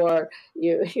which you've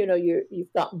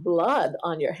got blood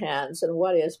on your hands, and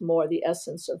what is more the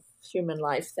essence of human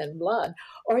life than blood?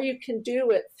 Or you can do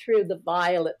it through the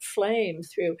violet flame,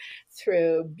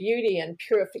 through beauty and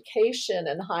purification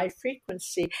and high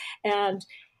frequency. And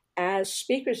as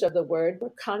speakers of the word,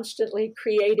 we're constantly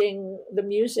creating the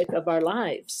music of our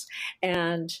lives.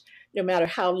 And no matter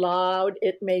how loud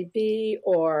it may be,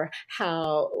 or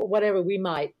whatever we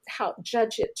might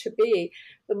judge it to be,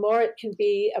 the more it can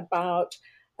be about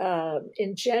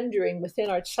engendering within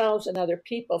ourselves and other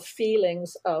people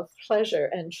feelings of pleasure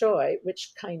and joy,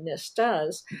 which kindness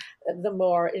does, the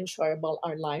more enjoyable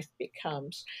our life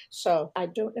becomes. So I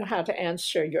don't know how to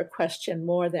answer your question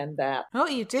more than that. Oh,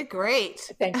 you did great.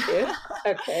 Thank you.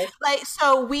 Okay.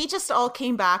 So we just all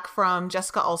came back from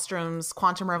Jessica Alstrom's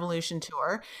Quantum Revolution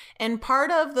tour. And part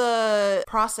of the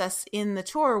process in the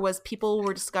tour was people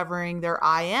were discovering their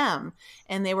I am,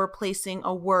 and they were placing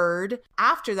a word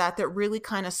after that really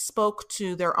kind of spoke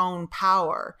to their own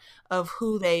power of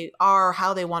who they are,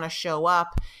 how they want to show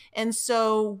up. And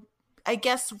so I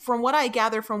guess from what I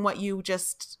gather from what you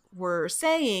just were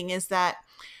saying is that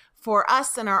for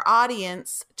us and our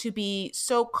audience to be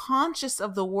so conscious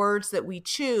of the words that we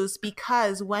choose,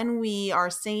 because when we are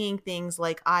saying things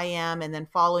like I am and then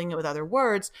following it with other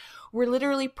words, we're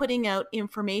literally putting out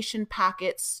information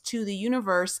packets to the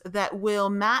universe that will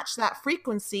match that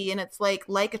frequency. And it's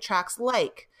like attracts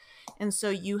like. And so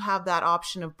you have that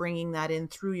option of bringing that in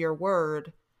through your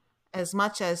word as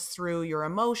much as through your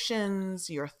emotions,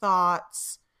 your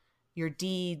thoughts, your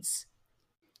deeds.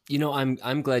 You know,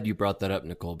 I'm glad you brought that up,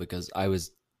 Nicole, because I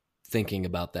was thinking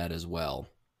about that as well,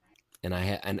 and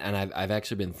I've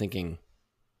actually been thinking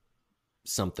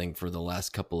something for the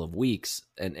last couple of weeks,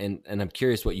 and I'm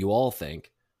curious what you all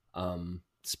think,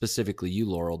 specifically you,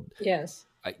 Laurel. Yes.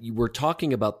 You were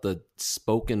talking about the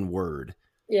spoken word.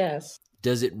 Yes.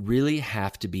 Does it really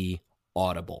have to be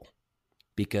audible?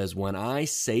 Because when I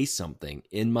say something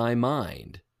in my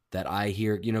mind that I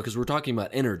hear, because we're talking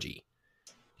about energy,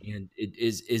 and it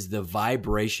is the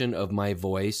vibration of my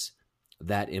voice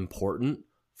that important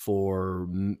for,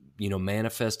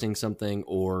 manifesting something,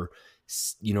 or,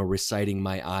 reciting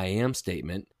my I am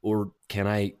statement, or can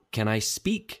I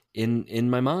speak in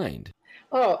my mind?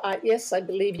 Oh, yes, I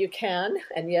believe you can.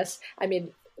 And yes, I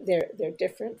mean, they're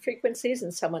different frequencies,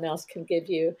 and someone else can give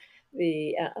you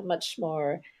the much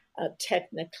more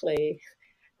technically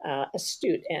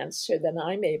astute answer than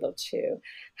I'm able to.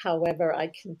 However, I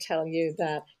can tell you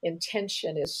that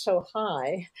intention is so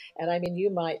high, and I mean, you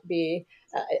might be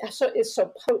it's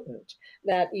so potent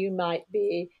that you might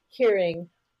be hearing,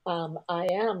 "I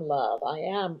am love. I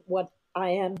am what."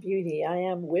 I am beauty, I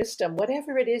am wisdom,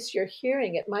 whatever it is you're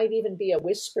hearing. It might even be a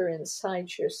whisper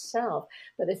inside yourself,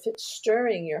 but if it's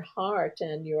stirring your heart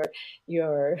and your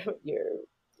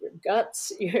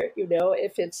guts,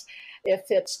 if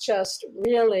it's just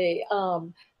really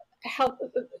how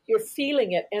you're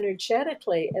feeling it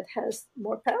energetically, it has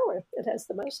more power. It has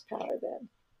the most power then.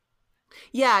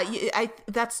 Yeah, I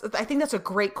think that's a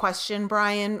great question,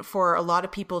 Brian, for a lot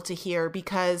of people to hear,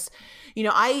 because,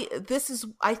 I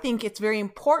think it's very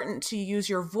important to use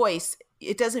your voice.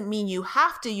 It doesn't mean you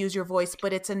have to use your voice,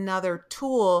 but it's another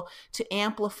tool to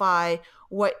amplify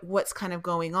what's kind of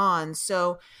going on.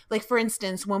 So, like, for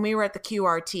instance, when we were at the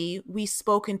QRT, we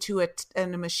spoke into a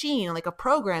machine, like a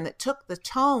program that took the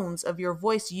tones of your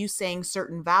voice, you saying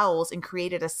certain vowels, and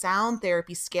created a sound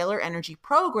therapy scalar energy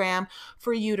program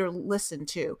for you to listen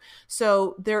to.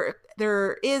 So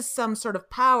there is some sort of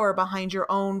power behind your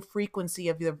own frequency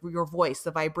of your voice,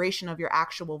 the vibration of your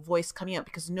actual voice coming out,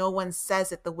 because no one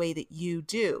says it the way that you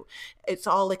do. It's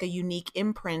all like a unique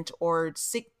imprint or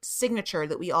signature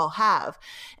that we all have.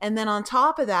 And then on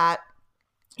top of that,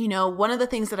 one of the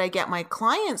things that I get my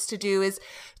clients to do is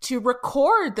to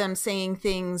record them saying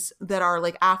things that are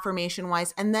like affirmation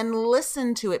wise, and then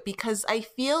listen to it, because I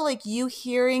feel like you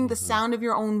hearing the sound of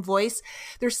your own voice,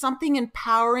 there's something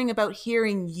empowering about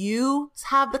hearing you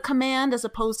have the command as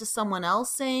opposed to someone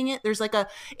else saying it. There's like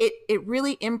it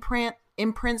really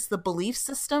imprints the belief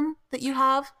system that you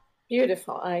have.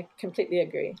 Beautiful. I completely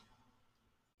agree.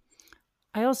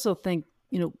 I also think,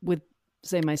 with,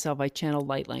 say myself, I channel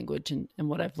light language, and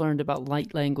what I've learned about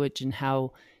light language and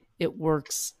how it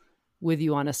works with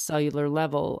you on a cellular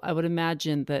level, I would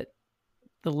imagine that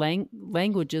the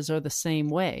languages are the same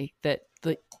way, that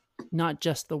not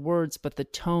just the words, but the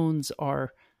tones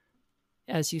are,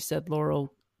 as you said,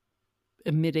 Laurel,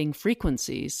 emitting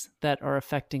frequencies that are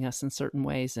affecting us in certain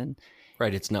ways. And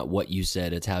right, it's not what you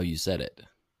said, it's how you said it.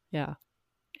 Yeah.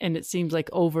 And it seems like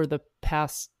over the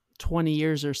past 20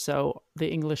 years or so, the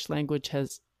English language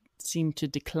has seemed to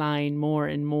decline more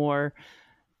and more,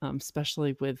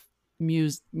 especially with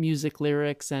music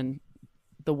lyrics and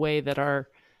the way that our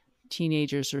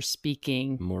teenagers are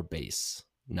speaking. More bass,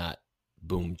 not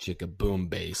boom chicka boom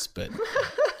bass, but,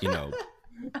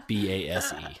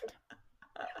 BASE.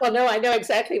 Well, no, I know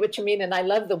exactly what you mean. And I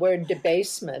love the word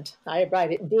debasement. I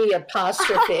write it D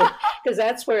apostrophe because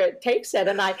that's where it takes it.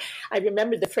 And I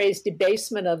remember the phrase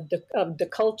debasement of the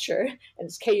culture, and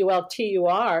it's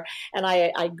KULTUR. And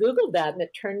I Googled that, and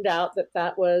it turned out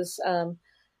that was,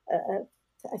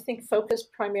 I think,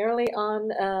 focused primarily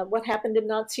on what happened in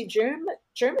Nazi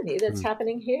Germany that's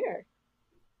happening here.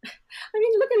 I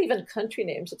mean, look at even country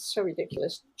names. It's so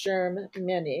ridiculous.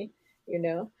 Germany,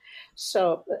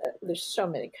 So there's so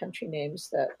many country names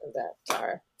that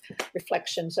are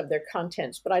reflections of their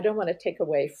contents. But I don't want to take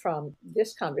away from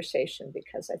this conversation,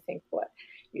 because I think what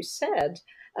you said,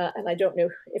 and I don't know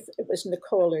if it was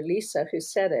Nicole or Lisa who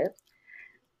said it,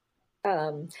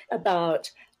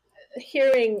 about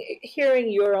hearing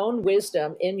your own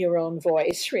wisdom in your own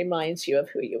voice reminds you of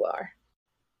who you are.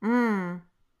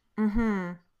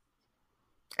 Mm-hmm.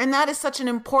 And that is such an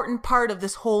important part of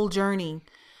this whole journey.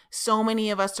 So many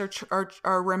of us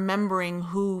are remembering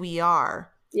who we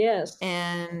are. Yes.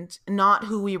 And not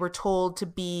who we were told to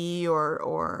be, or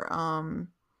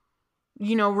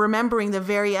remembering the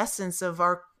very essence of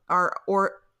our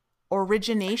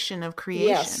origination of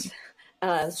creation.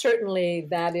 Yes. Certainly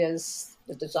that is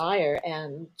the desire,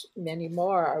 and many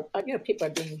more are, people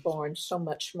are being born so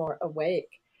much more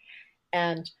awake.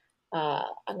 And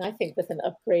I think with an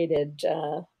upgraded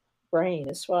brain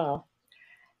as well.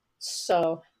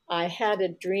 So I had a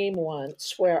dream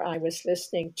once where I was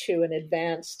listening to an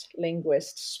advanced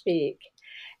linguist speak,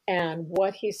 And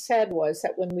what he said was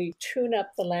that when we tune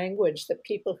up the language, the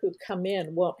people who come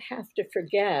in won't have to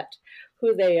forget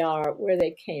who they are, where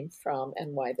they came from,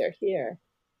 and why they're here.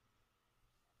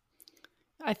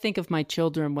 I think of my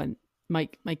children when my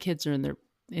kids are in their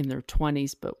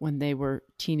 20s, but when they were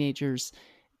teenagers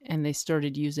and they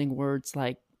started using words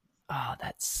like, "Oh,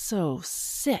 that's so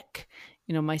sick."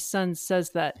 You know, my son says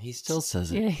that. He still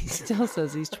says it. Yeah, he still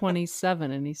says. He's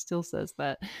 27 and he still says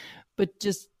that. But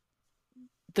just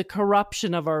the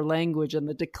corruption of our language and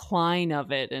the decline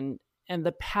of it, and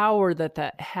the power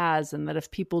that has, and that if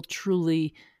people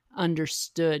truly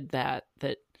understood that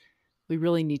we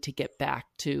really need to get back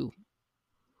to.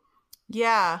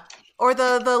 Yeah. Or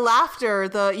the laughter,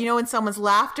 when someone's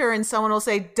laughter and someone will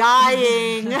say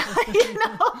dying,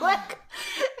 like,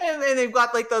 and then they've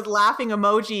got like the laughing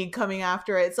emoji coming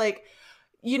after it. It's like,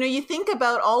 you think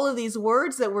about all of these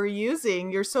words that we're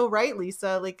using. You're so right,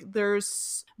 Lisa. Like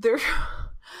there's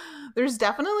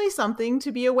definitely something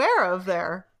to be aware of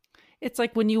there. It's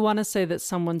like when you want to say that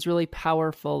someone's really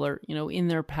powerful or, in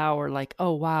their power, like,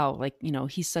 oh, wow, like,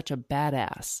 he's such a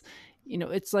badass.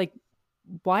 It's like,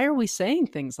 why are we saying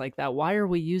things like that? Why are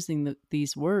we using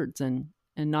these words and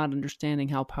not understanding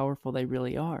how powerful they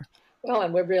really are? Well,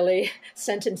 and we're really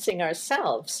sentencing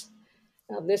ourselves.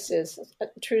 Now, this is a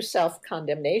true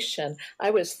self-condemnation.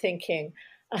 I was thinking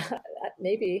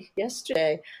maybe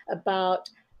yesterday about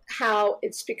how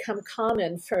it's become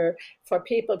common for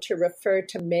people to refer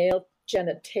to male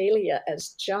genitalia as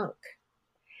junk.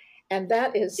 And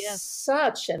that is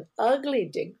such an ugly,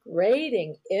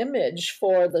 degrading image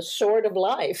for the sword of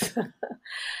life.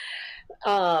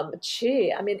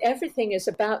 Everything is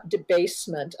about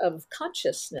debasement of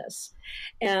consciousness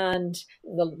and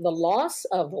the loss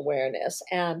of awareness.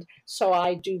 And so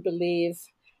I do believe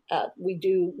we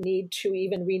do need to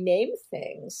even rename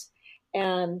things,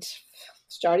 and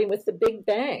starting with the Big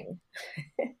Bang.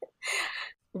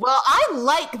 Well, I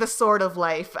like the sword of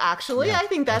life, actually. Yeah, I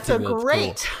think that's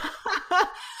great. Cool.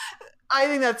 I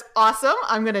think that's awesome.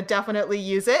 I'm going to definitely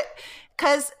use it,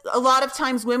 because a lot of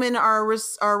times women are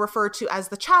referred to as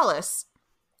the chalice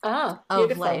of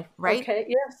life, right? Okay,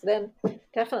 yes, then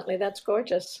definitely that's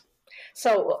gorgeous.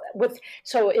 So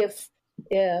if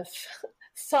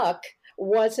fuck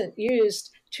wasn't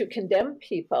used to condemn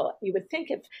people, you would think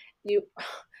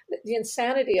the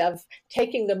insanity of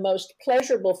taking the most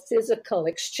pleasurable physical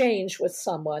exchange with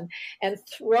someone and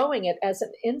throwing it as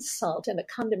an insult and a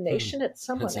condemnation at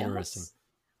someone else. Interesting.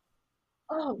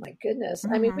 Oh my goodness.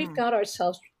 Mm-hmm. I mean, we've got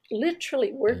ourselves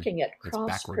literally working at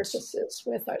cross purposes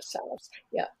with ourselves.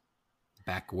 Yeah.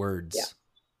 Backwards. Yeah.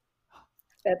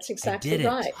 That's exactly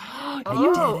right.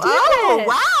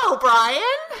 Wow, Brian.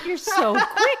 You're so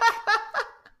quick.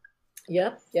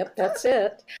 Yep, that's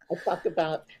it. I talk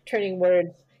about turning words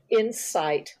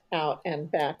inside out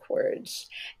and backwards.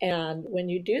 And when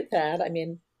you do that, I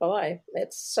mean, boy,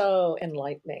 it's so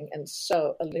enlightening and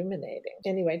so illuminating.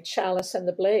 Anyway, Chalice and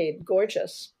the Blade,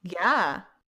 gorgeous. Yeah.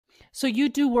 So you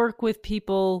do work with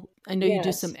people. I know you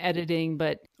do some editing,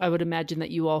 but I would imagine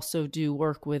that you also do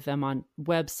work with them on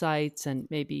websites and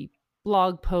maybe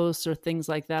blog posts or things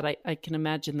like that. I can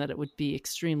imagine that it would be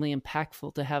extremely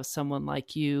impactful to have someone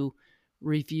like you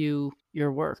review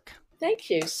your work. Thank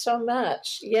you so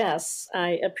much. Yes,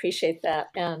 I appreciate that.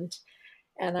 And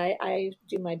I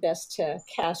do my best to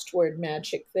cast word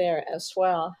magic there as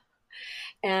well.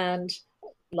 And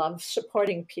love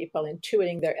supporting people,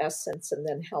 intuiting their essence, and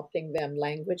then helping them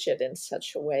language it in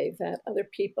such a way that other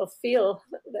people feel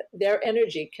that their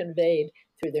energy conveyed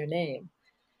through their name.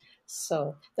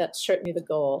 So that's certainly the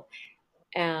goal.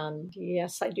 And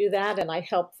yes, I do that, and I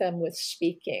help them with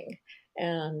speaking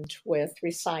and with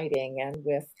reciting and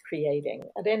with creating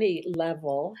at any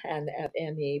level and at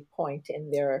any point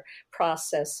in their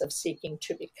process of seeking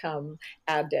to become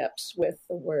adepts with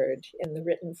the word in the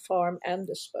written form and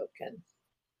the spoken.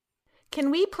 Can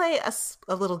we play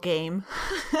a little game?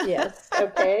 Yes.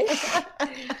 Okay.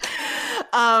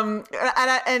 And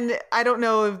I don't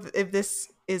know if this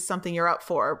is something you're up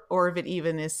for or if it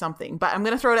even is something, but I'm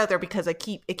going to throw it out there because it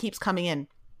keeps coming in.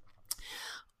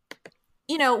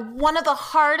 You know, one of the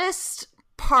hardest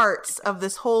parts of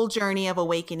this whole journey of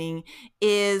awakening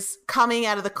is coming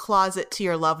out of the closet to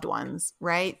your loved ones,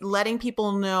 right? Letting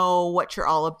people know what you're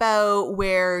all about,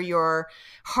 where your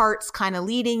heart's kind of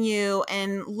leading you,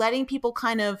 and letting people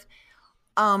kind of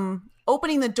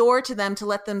opening the door to them to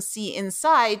let them see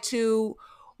inside to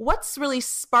what's really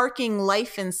sparking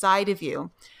life inside of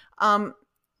you.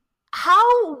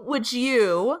 How would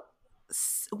you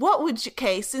what would you,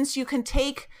 okay, since you can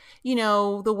take,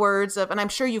 the words of, and I'm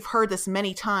sure you've heard this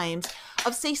many times,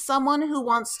 of say someone who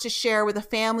wants to share with a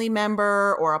family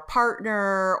member or a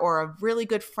partner or a really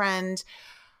good friend,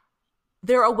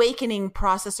 their awakening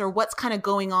process or what's kind of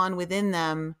going on within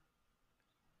them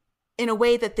in a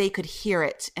way that they could hear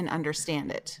it and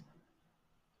understand it.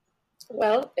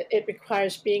 Well, it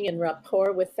requires being in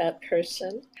rapport with that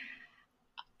person,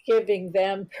 giving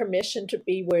them permission to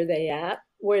be where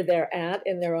they're at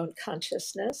in their own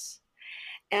consciousness,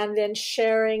 and then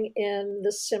sharing in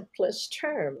the simplest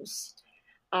terms.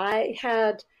 I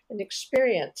had an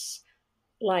experience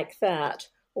like that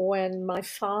when my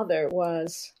father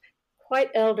was quite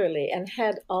elderly and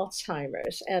had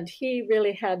Alzheimer's, and he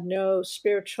really had no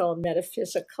spiritual,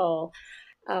 metaphysical,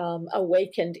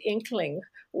 awakened inkling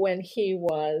when he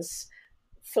was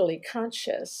fully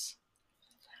conscious.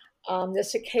 On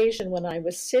this occasion, when I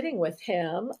was sitting with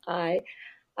him, I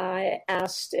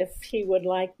asked if he would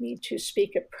like me to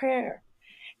speak a prayer,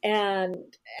 and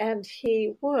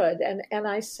he would, and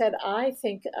I said, I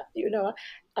think,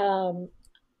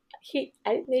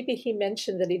 maybe he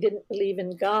mentioned that he didn't believe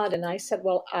in God, and I said,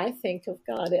 well, I think of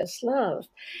God as love,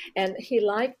 and he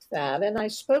liked that, and I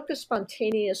spoke a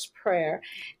spontaneous prayer,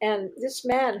 and this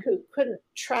man, who couldn't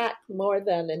track more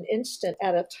than an instant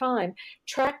at a time,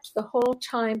 tracked the whole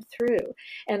time through,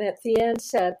 and at the end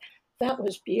said, that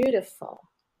was beautiful.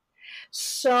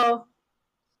 So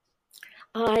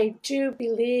I do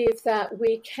believe that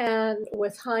we can,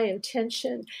 with high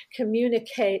intention,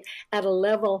 communicate at a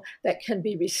level that can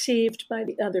be received by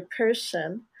the other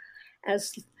person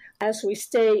as we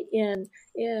stay in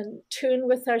tune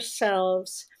with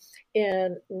ourselves,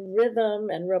 in rhythm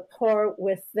and rapport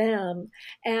with them,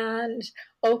 and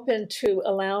open to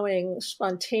allowing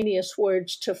spontaneous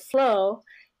words to flow,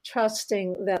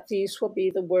 trusting that these will be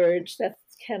the words that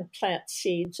can plant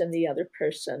seeds in the other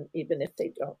person, even if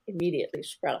they don't immediately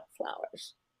sprout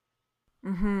flowers.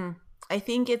 Mm-hmm. I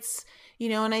think it's,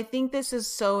 and I think this is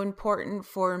so important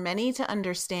for many to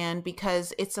understand,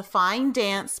 because it's a fine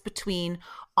dance between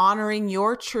honoring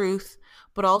your truth,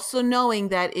 but also knowing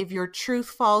that if your truth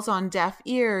falls on deaf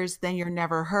ears, then you're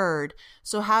never heard.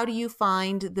 So how do you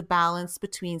find the balance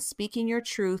between speaking your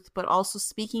truth, but also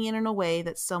speaking it in a way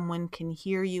that someone can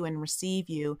hear you and receive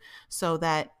you, so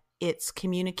that it's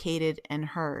communicated and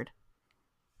heard?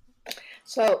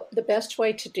 So the best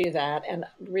way to do that, and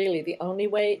really the only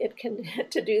way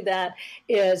to do that,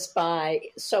 is by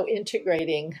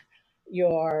integrating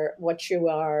what you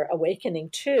are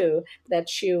awakening to,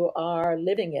 that you are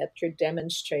living it, you're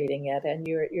demonstrating it, and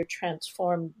you're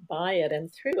transformed by it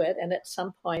and through it. And at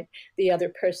some point, the other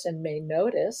person may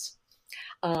notice.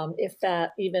 If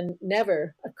that even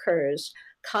never occurs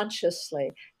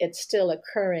consciously, it's still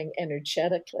occurring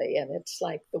energetically, and it's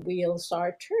like the wheels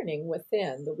are turning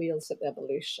within, the wheels of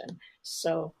evolution.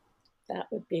 So that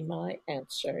would be my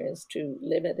answer, is to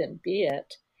live it and be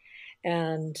it.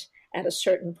 And at a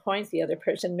certain point, the other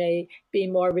person may be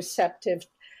more receptive,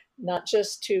 not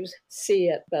just to see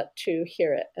it, but to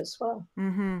hear it as well.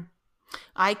 Mm-hmm.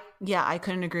 I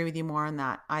couldn't agree with you more on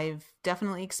that. I've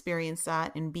definitely experienced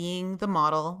that, and being the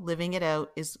model, living it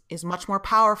out is much more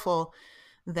powerful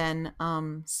than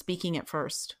speaking it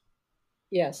first.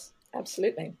 Yes,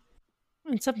 absolutely.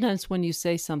 And sometimes when you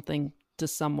say something to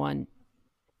someone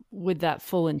with that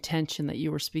full intention that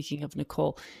you were speaking of,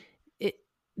 Nicole,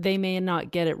 they may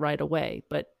not get it right away,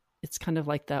 but it's kind of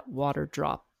like that water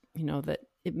drop, that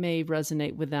it may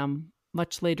resonate with them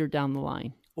much later down the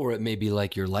line. Or it may be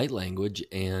like your light language,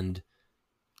 and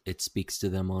it speaks to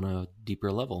them on a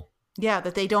deeper level. Yeah,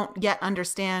 that they don't yet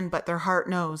understand, but their heart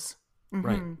knows. Mm-hmm.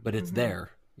 Right, but it's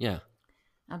there. Yeah.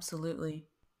 Absolutely.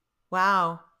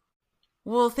 Wow.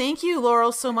 Well, thank you,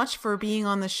 Laurel, so much for being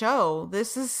on the show.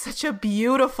 This is such a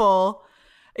beautiful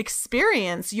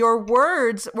experience. Your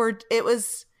words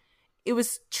it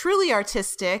was truly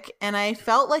artistic, and I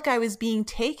felt like I was being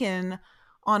taken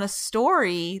on a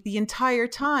story the entire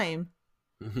time.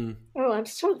 Mm-hmm. Oh, I'm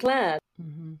so glad.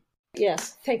 Mm-hmm.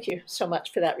 Yes, thank you so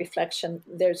much for that reflection.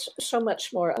 There's so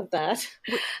much more of that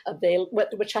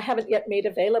which I haven't yet made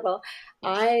available.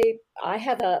 I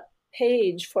have a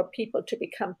page for people to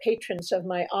become patrons of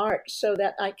my art, so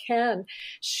that I can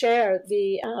share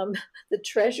the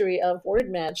treasury of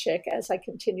word magic as I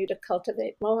continue to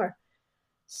cultivate more.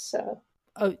 So,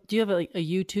 do you have a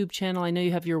YouTube channel? I know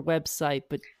you have your website,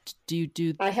 but do you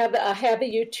do? I have a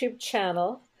YouTube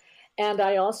channel, and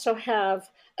I also have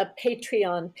a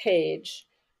Patreon page,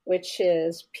 which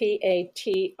is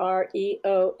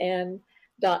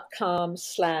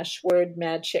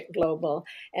patreon.com/wordmagicglobal,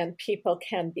 and people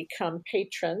can become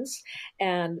patrons,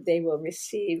 and they will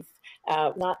receive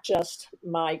not just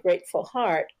my grateful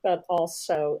heart, but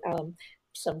also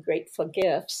some grateful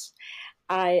gifts.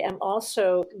 I am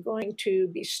also going to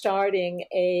be starting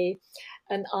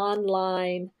an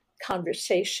online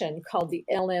conversation called the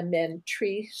LMN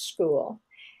Tree School.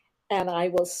 And I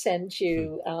will send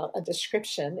you a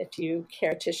description if you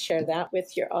care to share that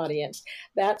with your audience.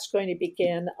 That's going to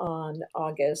begin on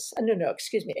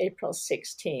April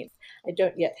 16th. I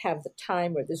don't yet have the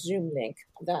time or the Zoom link.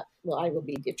 I will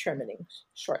be determining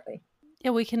shortly.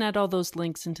 Yeah, we can add all those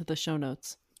links into the show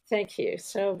notes. Thank you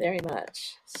so very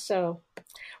much. So,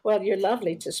 well, you're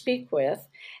lovely to speak with.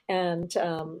 And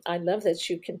I love that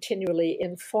you continually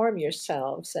inform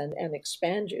yourselves and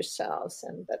expand yourselves.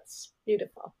 And that's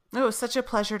beautiful. Oh, it was such a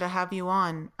pleasure to have you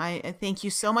on. I thank you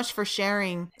so much for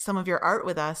sharing some of your art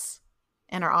with us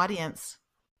and our audience.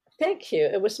 Thank you.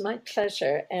 It was my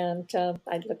pleasure. And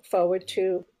I look forward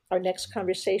to our next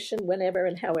conversation whenever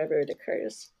and however it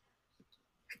occurs.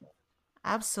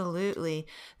 Absolutely.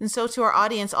 And so to our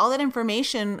audience, all that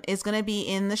information is going to be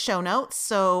in the show notes.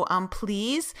 So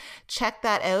please check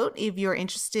that out if you're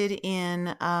interested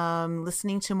in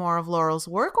listening to more of Laurel's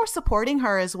work or supporting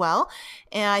her as well.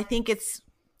 And I think it's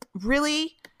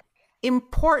really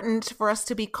important for us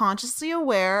to be consciously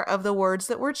aware of the words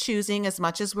that we're choosing as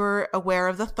much as we're aware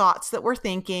of the thoughts that we're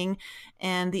thinking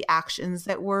and the actions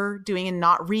that we're doing, and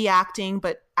not reacting,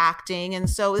 but acting. And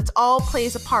so it's all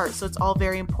plays a part. So it's all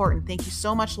very important. Thank you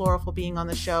so much, Laurel, for being on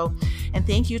the show. And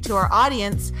thank you to our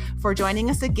audience for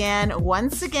joining us again.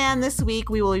 Once again this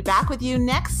week, we will be back with you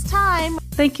next time.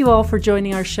 Thank you all for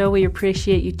joining our show. We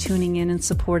appreciate you tuning in and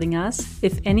supporting us.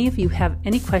 If any of you have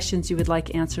any questions you would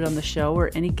like answered on the show, or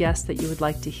any guests that you would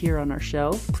like to hear on our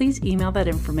show, please email that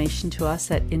information to us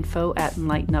at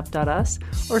info@enlightenup.us,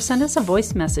 or send us a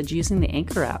voice message using the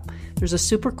Anchor app. There's a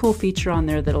super cool feature on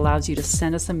there that allows you to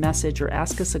send us a message or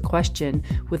ask us a question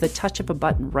with a touch of a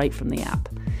button right from the app.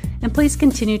 And please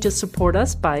continue to support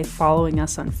us by following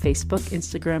us on Facebook,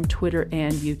 Instagram, Twitter,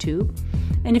 and YouTube.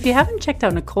 And if you haven't checked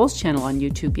out Nicole's channel on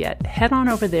YouTube yet, head on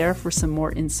over there for some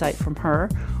more insight from her,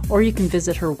 or you can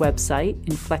visit her website,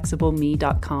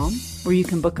 inflexibleme.com, where you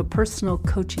can book a personal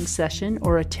coaching session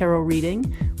or a tarot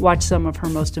reading, watch some of her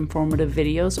most informative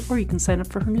videos, or you can sign up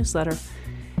for her newsletter.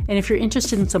 And if you're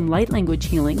interested in some light language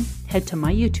healing, head to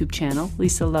my YouTube channel,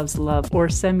 Lisa Loves Love, or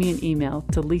send me an email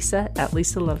to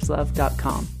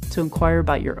lisa@lisaloveslove.com to inquire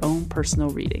about your own personal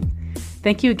reading.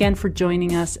 Thank you again for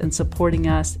joining us and supporting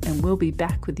us, and we'll be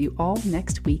back with you all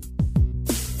next week.